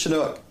ocean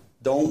Chinook.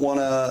 Don't want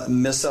to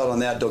miss out on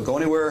that. Don't go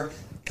anywhere.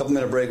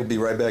 Couple-minute break. We'll be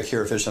right back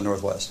here at Fish on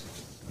Northwest.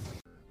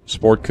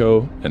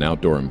 Sportco, an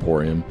outdoor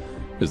emporium,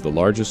 is the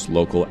largest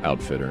local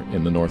outfitter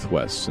in the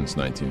Northwest since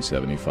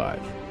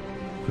 1975,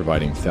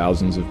 providing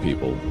thousands of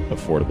people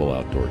affordable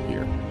outdoor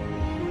gear.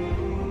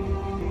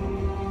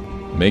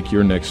 Make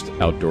your next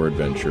outdoor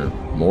adventure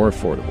more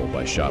affordable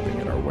by shopping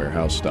at our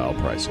warehouse-style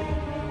pricing.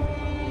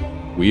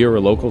 We are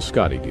a local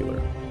Scotty dealer,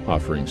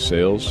 offering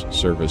sales,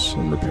 service,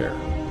 and repair.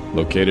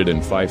 Located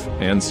in Fife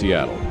and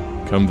Seattle,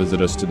 come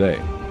visit us today.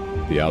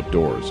 The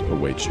outdoors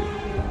await you.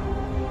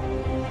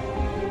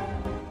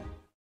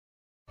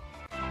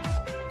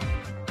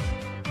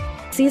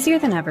 It's easier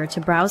than ever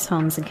to browse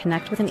homes and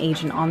connect with an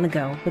agent on the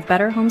go with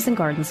Better Homes and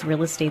Gardens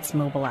Real Estate's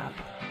mobile app.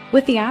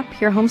 With the app,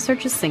 your home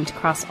search is synced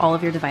across all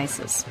of your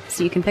devices,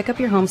 so you can pick up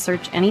your home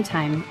search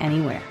anytime,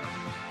 anywhere.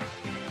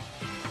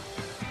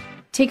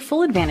 Take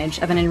full advantage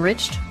of an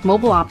enriched,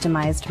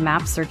 mobile-optimized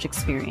map search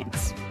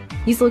experience.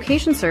 Use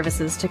location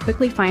services to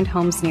quickly find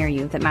homes near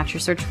you that match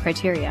your search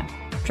criteria.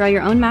 Draw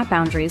your own map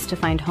boundaries to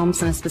find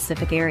homes in a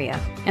specific area,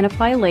 and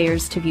apply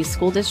layers to view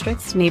school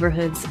districts,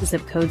 neighborhoods,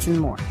 zip codes, and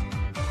more.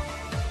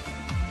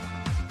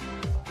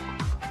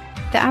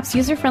 The app's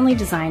user-friendly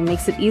design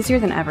makes it easier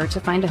than ever to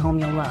find a home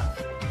you'll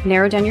love.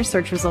 Narrow down your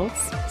search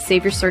results,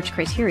 save your search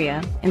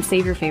criteria, and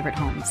save your favorite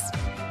homes.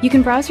 You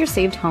can browse your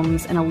saved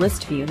homes in a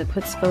list view that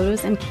puts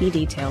photos and key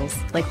details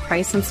like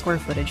price and square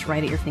footage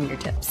right at your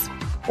fingertips.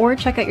 Or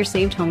check out your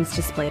saved homes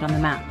displayed on the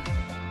map.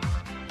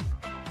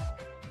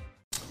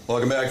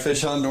 Welcome back,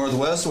 Fish Hunt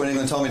Northwest. Waiting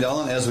on Tommy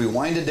Dallin as we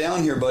wind it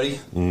down here, buddy.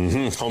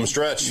 Mm-hmm. Home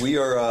stretch. We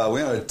are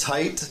on a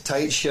tight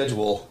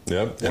schedule.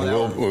 Yep,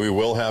 and we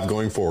will have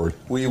going forward.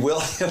 We will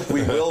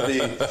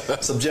be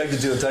subjected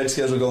to a tight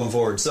schedule going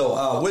forward.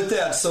 So with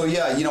that,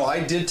 I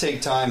did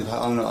take time.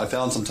 I don't know. I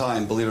found some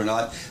time, believe it or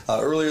not,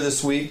 earlier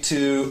this week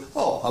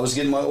I was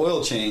getting my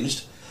oil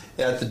changed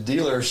at the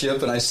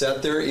dealership, and I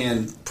sat there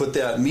and put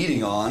that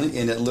meeting on,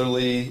 and it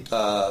literally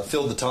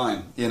filled the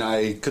time, and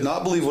I could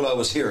not believe what I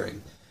was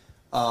hearing.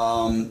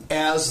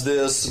 As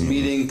this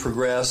meeting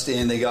progressed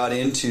and they got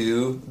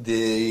into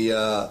the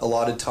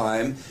allotted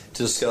time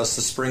to discuss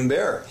the spring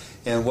bear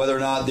and whether or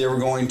not they were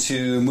going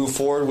to move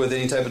forward with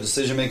any type of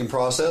decision-making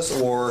process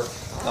or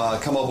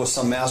come up with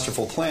some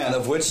masterful plan,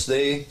 of which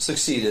they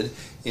succeeded,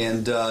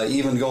 and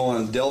even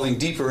delving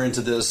deeper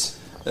into this,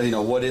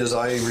 what is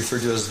I refer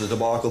to as the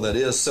debacle that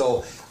is.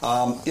 So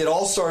it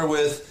all started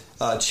with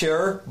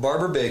Chair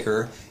Barbara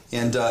Baker,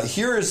 and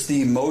here is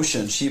the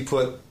motion she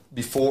put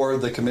before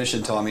the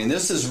commission, Tommy. And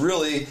this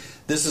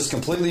is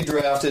completely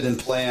drafted and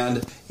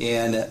planned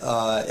and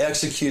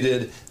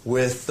executed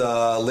with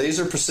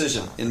laser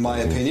precision, in my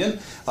opinion.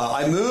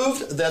 I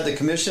moved that the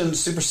commission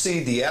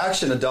supersede the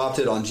action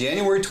adopted on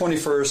January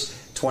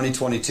 21st,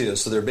 2022.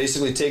 So they're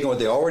basically taking what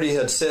they already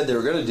had said they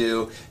were going to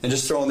do and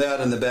just throwing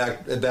that in the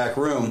back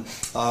room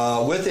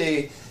with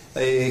a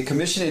a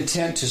commission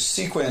intent to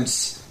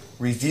sequence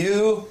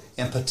review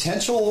and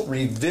potential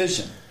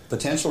revision.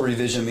 Potential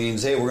revision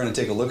means, hey, we're going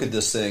to take a look at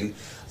this thing,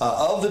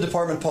 of the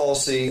department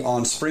policy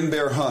on spring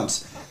bear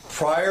hunts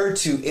prior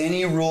to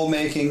any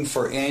rulemaking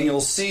for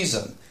annual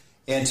season,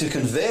 and to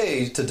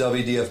convey to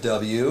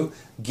WDFW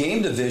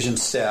Game Division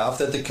staff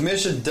that the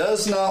Commission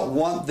does not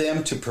want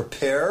them to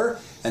prepare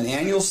an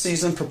annual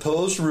season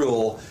proposed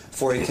rule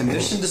for a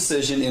Commission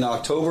decision in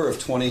October of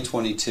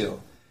 2022.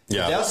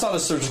 Yeah. That's not a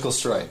surgical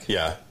strike.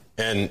 Yeah.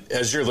 And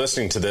as you're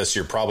listening to this,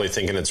 you're probably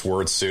thinking it's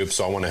word soup,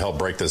 so I want to help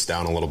break this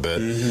down a little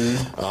bit.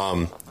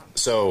 Mm-hmm.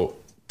 So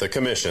the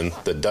Commission,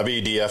 the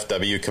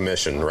WDFW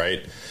Commission,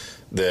 right,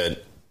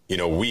 that, you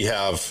know, we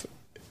have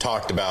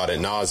talked about ad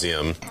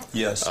nauseum,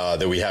 yes,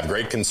 that we have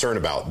great concern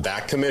about.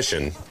 That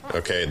commission,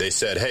 okay, they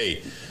said,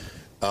 hey,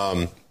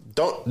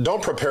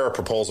 don't prepare a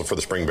proposal for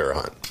the spring bear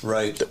hunt.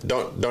 Right.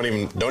 Don't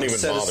even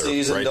set bother. A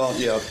season, right? Don't.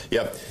 Yep.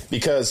 Yep.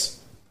 Because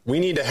we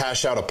need to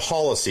hash out a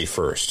policy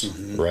first,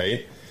 mm-hmm.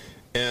 right?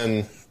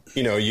 And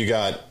you know, you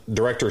got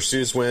Director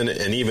Suswin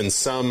and even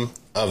some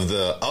of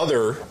the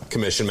other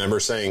commission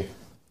members saying,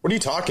 what are you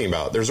talking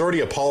about? There's already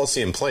a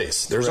policy in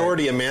place. There's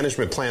already a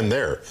management plan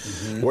there.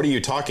 Mm-hmm. What are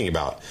you talking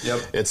about? Yep.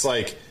 It's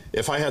like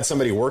if I had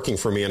somebody working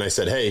for me and I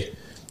said, hey,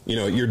 you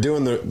know, you're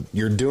doing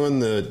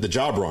the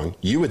job wrong.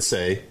 You would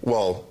say,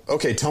 well,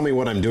 okay, tell me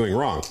what I'm doing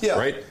wrong. Yeah.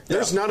 Right?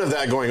 There's none of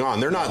that going on.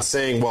 They're not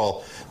saying,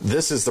 well,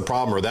 this is the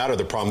problem or that or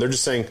the problem. They're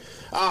just saying,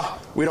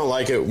 we don't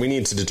like it. We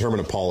need to determine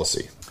a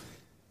policy.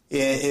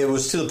 It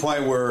was to the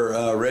point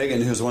where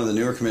Reagan, who's one of the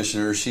newer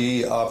commissioners,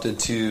 she opted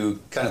to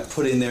kind of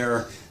put in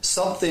there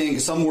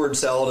some word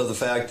salad of the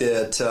fact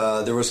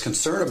that there was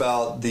concern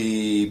about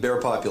the bear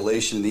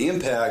population, the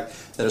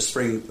impact that a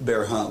spring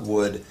bear hunt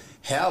would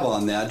have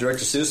on that.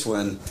 Director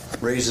Suswin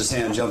raised his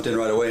hand, jumped in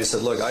right away, and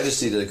said, look, I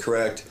just needed to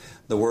correct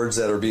the words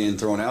that are being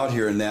thrown out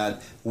here, and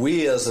that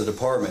we as a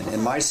department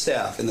and my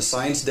staff and the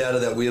science data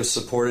that we have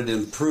supported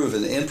and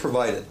proven and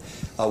provided,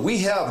 we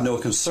have no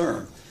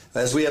concern,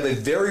 as we have a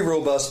very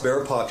robust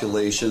bear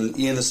population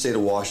in the state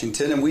of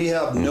Washington, and we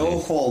have no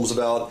qualms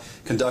about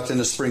conducting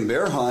a spring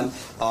bear hunt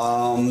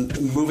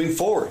moving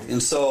forward.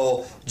 And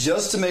so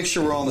just to make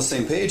sure we're all on the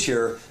same page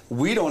here,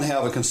 we don't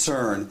have a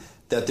concern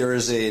that there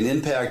is an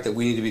impact that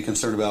we need to be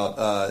concerned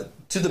about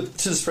to the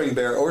spring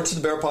bear or to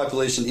the bear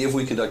population if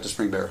we conduct a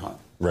spring bear hunt.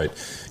 Right.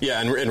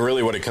 Yeah, and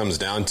really what it comes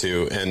down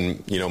to,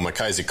 and, you know,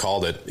 McIsaac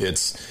called it,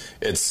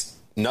 it's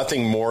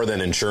nothing more than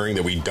ensuring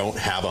that we don't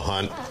have a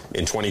hunt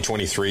in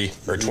 2023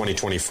 or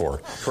 2024.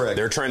 Correct.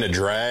 They're trying to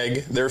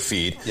drag their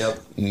feet,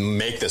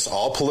 make this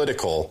all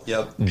political,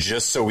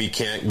 just so we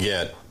can't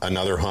get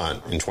another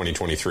hunt in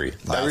 2023.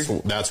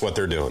 That's what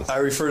they're doing. I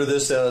refer to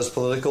this as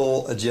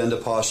political agenda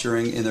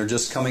posturing, and they're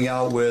just coming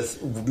out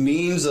with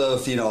means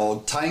of, you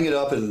know, tying it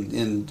up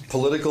in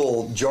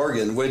political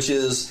jargon, which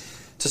is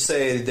to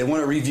say they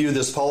want to review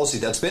this policy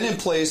that's been in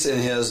place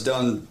and has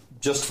done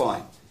just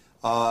fine.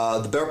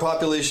 The bear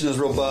population is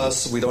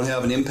robust. We don't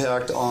have an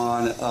impact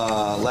on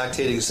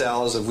lactating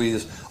sows, as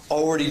we've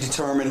already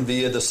determined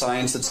via the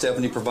science that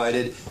Stephanie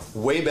provided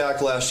way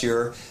back last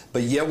year.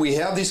 But yet we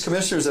have these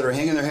commissioners that are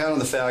hanging their hat on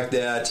the fact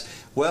that,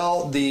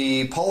 well,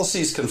 the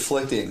policy is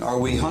conflicting. Are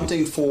we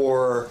hunting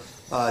for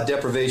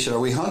deprivation? Are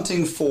we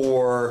hunting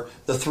for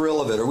the thrill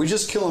of it? Are we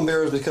just killing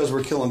bears because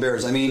we're killing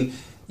bears? I mean,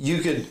 you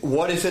could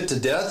what if it to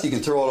death. You can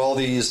throw out all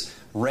these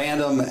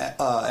random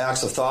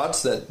acts of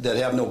thoughts that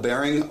have no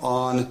bearing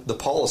on the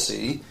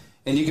policy,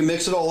 and you can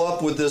mix it all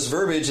up with this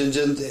verbiage and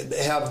just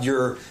have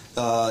your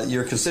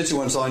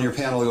constituents on your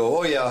panel go,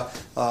 oh yeah,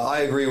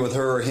 I agree with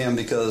her or him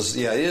because,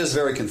 yeah, it is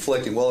very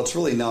conflicting. Well, it's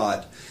really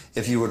not.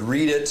 If you would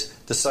read it,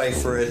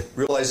 decipher it,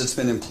 realize it's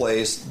been in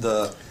place,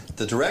 the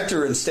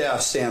director and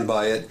staff stand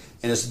by it,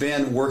 and it's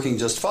been working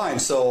just fine.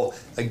 So,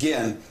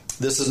 again,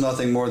 this is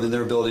nothing more than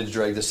their ability to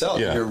drag this out.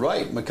 Yeah. You're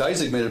right.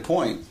 McIsaac made a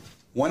point.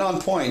 Went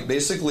on point,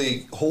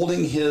 basically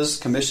holding his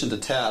commission to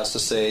task to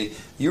say,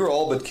 you're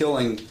all but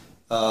killing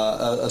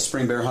a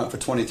spring bear hunt for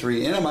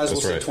 23, and I might as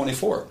well say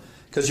 24,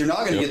 because you're not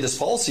going to get this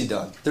policy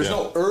done. There's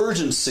no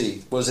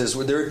urgency, was his.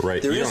 There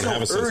is no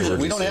urgency.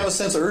 We don't have a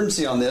sense of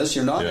urgency on this.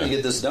 You're not going to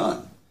get this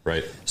done.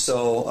 Right.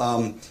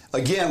 So,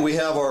 again, we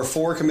have our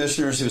 4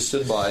 commissioners who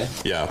stood by.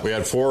 Yeah, we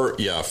had 4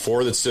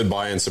 that stood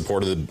by and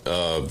supported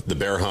the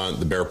bear hunt,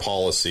 the bear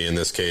policy in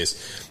this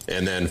case,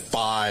 and then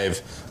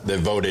 5 that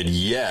voted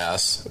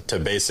yes to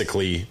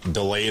basically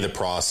delay the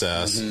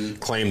process,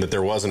 claim that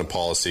there wasn't a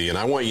policy. And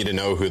I want you to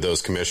know who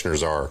those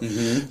commissioners are.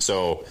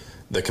 So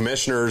the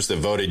commissioners that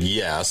voted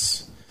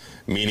yes,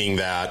 meaning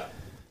that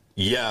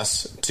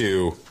yes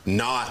to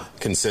not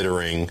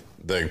considering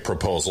the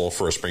proposal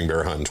for a spring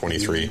bear hunt in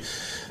 23,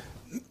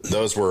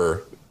 those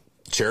were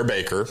Chair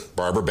Baker,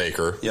 Barbara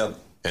Baker,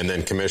 and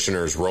then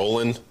Commissioners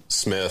Rowland,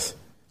 Smith,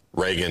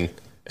 Reagan,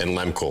 and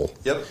Lemkohl.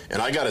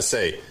 And I got to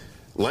say,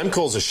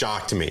 Lemkohl's a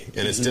shock to me,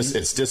 and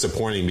it's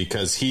disappointing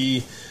because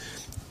he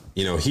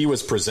he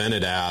was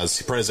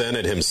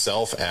presented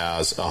himself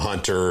as a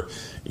hunter,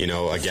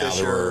 a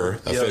gatherer,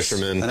 a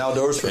fisherman, an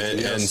outdoors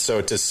person. And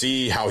so to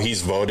see how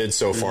he's voted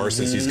so far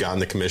since he's gotten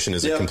the commission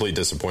is a complete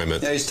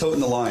disappointment. Yeah, he's toting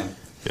the line.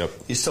 Yep.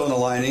 He's toting the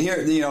line. And here,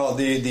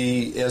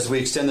 as we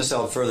extend this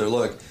out further,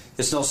 look,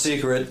 it's no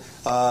secret,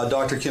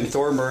 Dr. Kim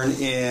Thorburn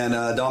and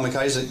Don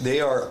McIsaac,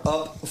 they are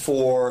up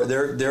for,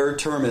 their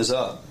term is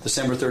up,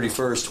 December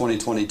 31st,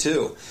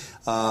 2022.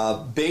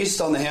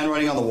 Based on the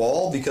handwriting on the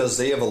wall, because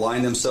they have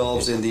aligned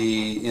themselves in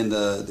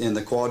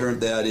the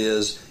quadrant that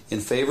is in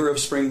favor of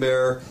spring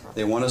bear.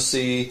 They want to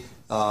see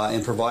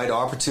and provide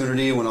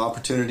opportunity. When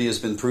opportunity has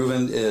been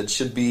proven, it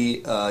should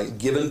be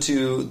given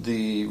to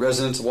the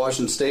residents of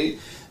Washington State.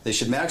 They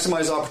should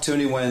maximize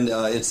opportunity when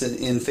it's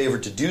in favor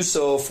to do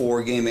so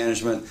for game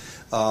management.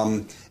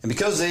 And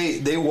because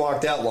they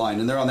walk that line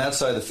and they're on that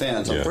side of the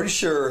fence, I'm pretty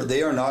sure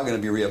they are not going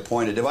to be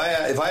reappointed. If I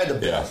had to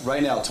bet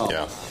right now, Tom,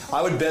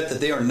 I would bet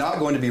that they are not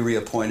going to be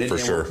reappointed. For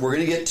sure. We're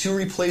going to get 2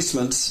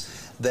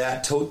 replacements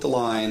that tote the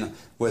line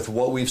with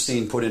what we've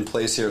seen put in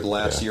place here the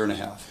last year and a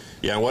half.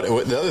 Yeah,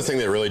 what the other thing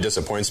that really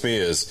disappoints me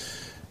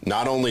is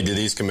not only do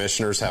these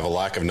commissioners have a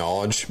lack of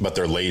knowledge, but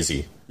they're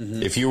lazy.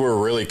 Mm-hmm. If you were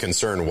really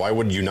concerned, why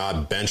would you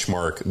not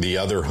benchmark the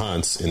other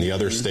hunts in the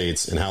other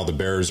states and how the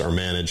bears are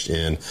managed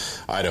in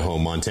Idaho,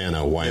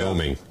 Montana,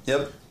 Wyoming?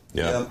 Yep.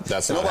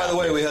 That's not by the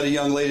way, we had a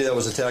young lady that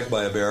was attacked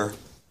by a bear.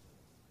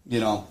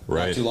 Not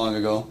too long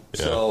ago.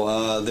 Yeah.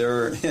 So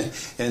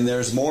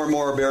there's more and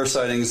more bear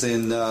sightings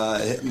in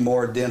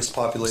more dense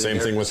populated Same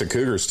areas. thing with the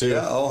cougars, too.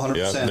 Yeah, 100%.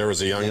 Yeah, there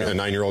was a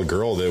 9-year-old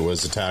girl that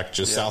was attacked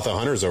just south of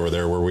Hunters over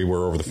there where we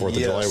were over the 4th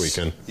of July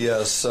weekend.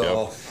 Yes,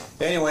 so...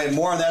 Anyway,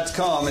 more on that to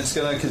come. It's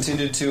going to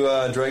continue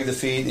to drag the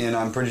feet, and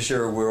I'm pretty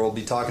sure we'll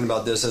be talking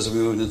about this as we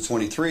move into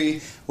 23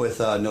 with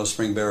no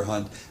spring bear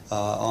hunt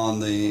on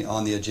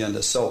the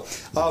agenda. So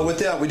with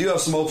that, we do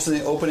have some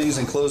openings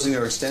and closing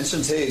or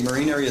extensions. Hey,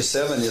 Marine Area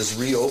 7 is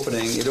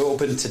reopening. It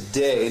opened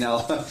today.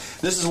 Now,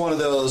 this is one of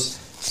those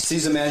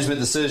season management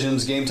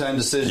decisions, game time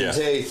decisions.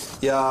 Hey,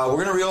 we're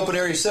going to reopen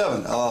Area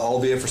 7,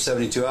 albeit for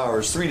 72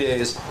 hours, 3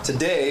 days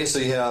today, so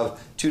you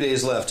have 2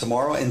 days left,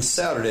 tomorrow and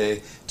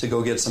Saturday, to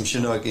go get some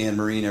Chinook in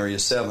Marine Area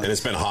 7. And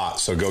it's been hot,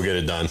 so go get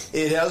it done.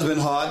 It has been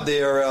hot.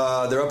 They're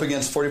up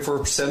against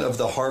 44% of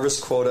the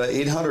harvest quota.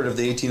 800 of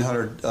the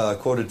 1,800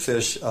 quoted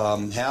fish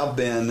have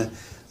been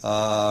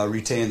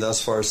retained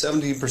thus far.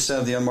 17%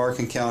 of the unmarked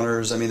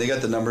encounters. I mean, they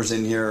got the numbers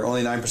in here.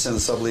 Only 9% of the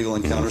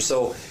sublegal encounters.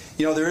 So,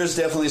 there is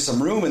definitely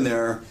some room in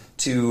there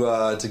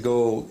to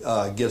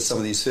go get some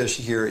of these fish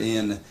here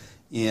in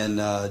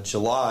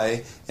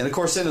July. And, of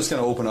course, then it's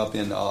going to open up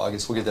in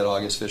August. We'll get that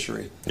August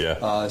fishery.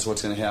 Is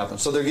what's going to happen.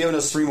 So they're giving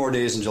us 3 more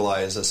days in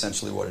July is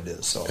essentially what it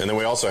is. So. And then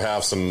we also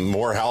have some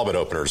more halibut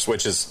openers,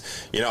 which is,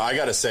 I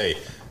got to say,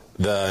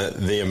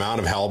 the amount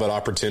of halibut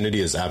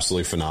opportunity is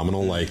absolutely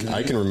phenomenal. Like,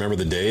 I can remember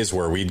the days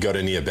where we'd go to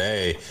Neah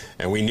Bay,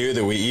 and we knew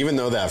that even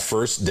though that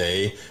first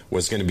day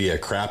was going to be a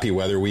crappy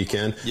weather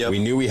weekend, we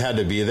knew we had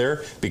to be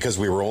there because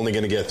we were only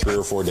going to get 3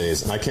 or 4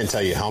 days. And I can't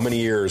tell you how many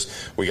years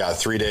we got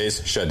 3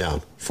 days, shut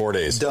down, 4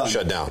 days,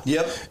 shut down.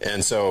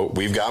 And so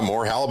we've got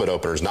more halibut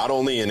openers, not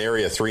only in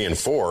Area 3 and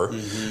 4.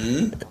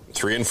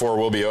 3 and 4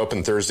 will be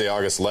open Thursday,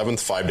 August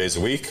 11th, 5 days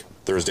a week.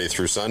 Thursday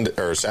through Sunday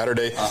or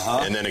Saturday,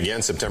 and then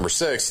again September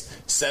 6th,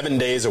 7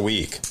 days a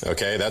week.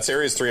 Okay, that's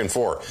areas 3 and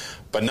 4.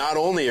 But not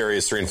only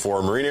areas 3 and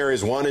 4, marine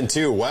areas 1 and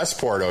 2,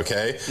 Westport.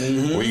 Okay,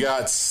 we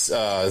got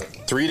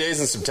 3 days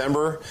in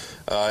September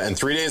and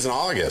 3 days in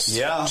August.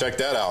 Check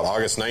that out.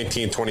 August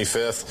 19th,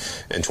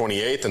 25th, and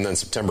 28th, and then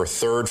September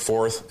 3rd,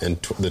 4th, and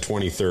the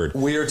 23rd.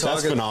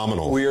 That's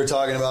phenomenal. We are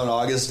talking about an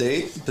August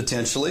date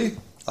potentially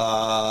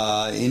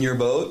in your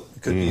boat.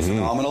 Could be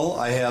phenomenal.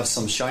 I have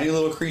some shiny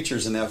little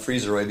creatures in that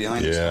freezer right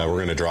behind us. Yeah, we're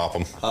going to drop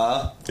them.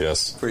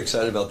 Yes. Pretty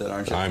excited about that,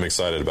 aren't you? I'm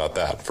excited about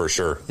that, for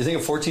sure. You think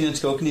a 14-inch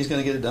kokanee is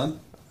going to get it done?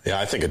 Yeah,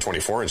 I think a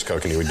 24-inch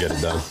kokanee would get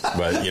it done.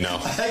 But, I think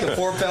a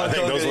 4-pound kokanee. I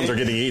think those ones are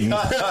getting eaten. Yeah.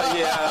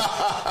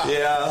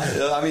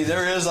 I mean,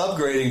 there is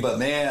upgrading, but,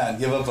 man,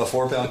 give up a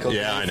 4-pound kokanee.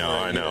 Yeah, I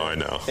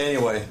know.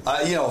 Anyway,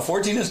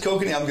 14-inch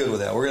kokanee, I'm good with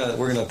that.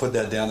 We're gonna put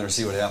that down there and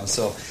see what happens.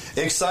 So,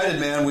 excited,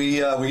 man. We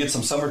get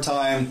some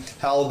summertime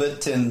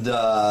halibut and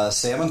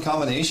salmon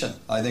combination.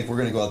 I think we're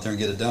going to go out there and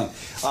get it done.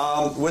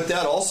 With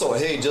that also,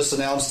 hey, just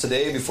announced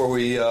today before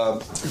we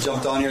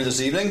jumped on here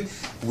this evening,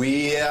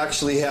 we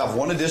actually have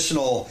one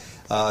additional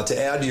to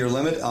add to your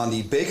limit on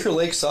the Baker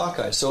Lake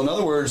sockeye. So in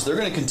other words, they're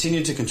going to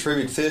continue to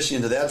contribute fish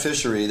into that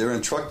fishery. They're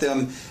going to truck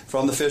them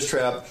from the fish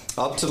trap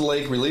up to the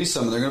lake, release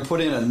them. They're going to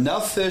put in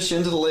enough fish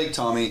into the lake,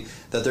 Tommy,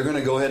 that they're going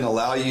to go ahead and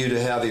allow you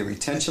to have a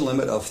retention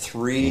limit of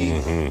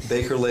 3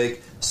 Baker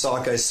Lake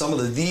sockeye, some of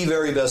the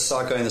very best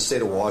sockeye in the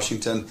state of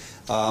Washington.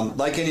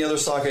 Like any other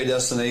sockeye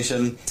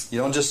destination, you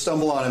don't just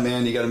stumble on it,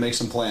 man. You got to make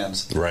some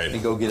plans. Right.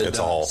 And go get it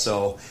done.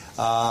 So,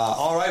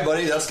 all right,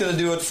 buddy, that's going to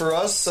do it for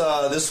us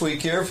this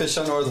week here, Fish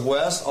Hunt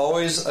Northwest.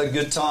 Always a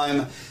good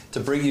time to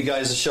bring you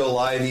guys a show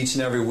live each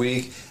and every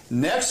week.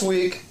 Next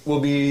week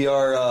will be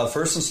our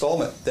first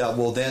installment that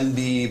will then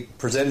be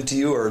presented to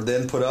you or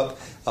then put up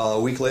a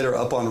week later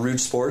up on Root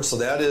Sports. So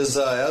that is,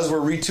 as we're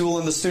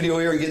retooling the studio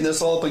here and getting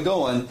this all up and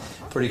going,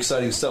 pretty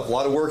exciting stuff. A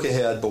lot of work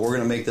ahead, but we're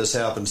going to make this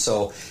happen.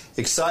 So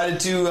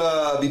excited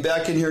to be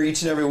back in here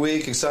each and every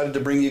week. Excited to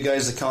bring you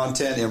guys the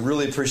content and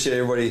really appreciate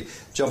everybody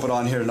jumping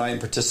on here tonight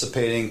and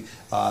participating.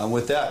 And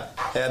with that,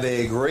 have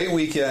a great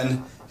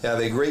weekend. Have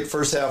a great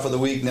first half of the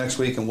week next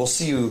week, and we'll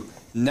see you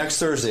next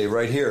Thursday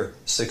right here,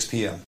 6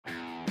 p.m.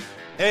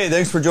 Hey,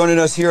 thanks for joining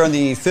us here on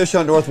the Fish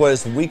Hunt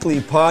Northwest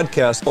weekly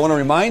podcast. I want to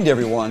remind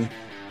everyone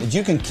that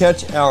you can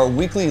catch our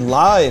weekly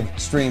live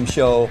stream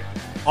show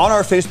on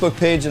our Facebook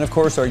page and, of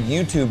course, our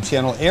YouTube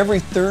channel every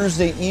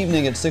Thursday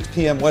evening at 6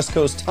 p.m. West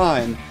Coast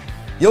time.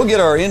 You'll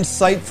get our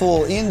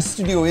insightful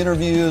in-studio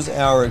interviews,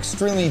 our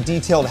extremely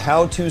detailed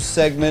how-to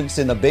segments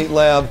in the bait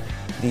lab,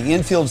 the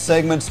infield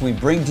segments we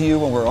bring to you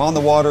when we're on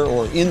the water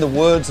or in the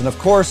woods, and, of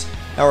course,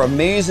 our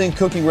amazing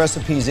cooking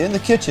recipes in the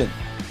kitchen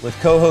with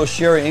co-host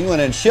Sherry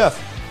England and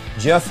Chef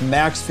Jeff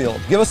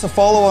Maxfield. Give us a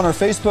follow on our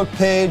Facebook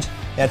page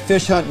at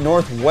Fish Hunt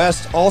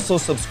Northwest. Also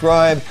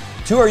subscribe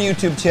to our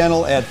YouTube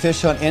channel at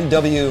Fish Hunt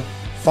NW.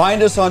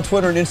 Find us on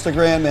Twitter and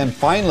Instagram. And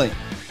finally,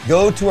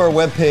 go to our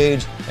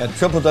webpage at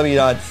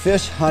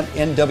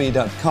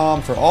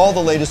www.fishhuntnw.com for all the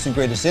latest and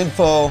greatest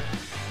info.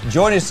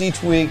 Join us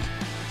each week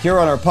here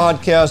on our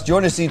podcast.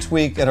 Join us each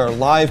week at our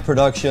live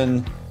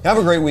production. Have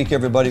a great week,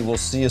 everybody. We'll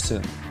see you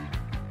soon.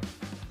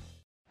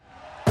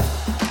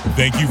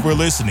 Thank you for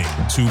listening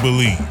to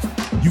Believe.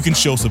 You can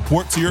show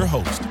support to your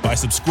host by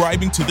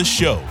subscribing to the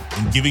show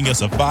and giving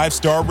us a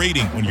 5-star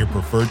rating on your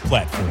preferred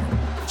platform.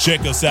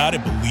 Check us out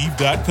at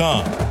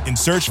Believe.com and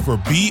search for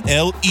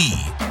BLEAV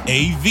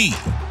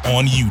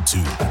on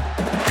YouTube.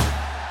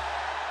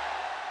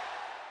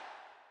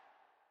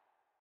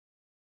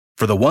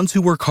 For the ones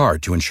who work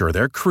hard to ensure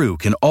their crew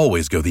can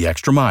always go the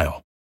extra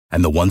mile,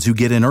 and the ones who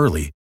get in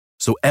early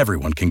so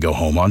everyone can go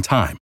home on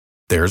time,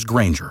 there's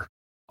Grainger,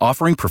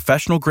 offering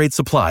professional-grade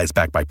supplies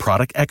backed by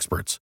product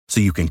experts so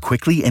you can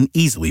quickly and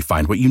easily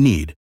find what you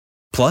need.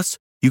 Plus,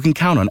 you can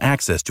count on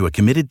access to a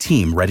committed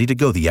team ready to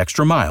go the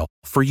extra mile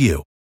for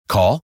you.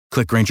 Call,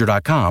 click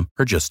Grainger.com,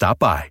 or just stop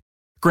by.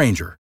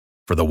 Grainger,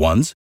 for the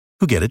ones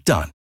who get it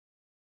done.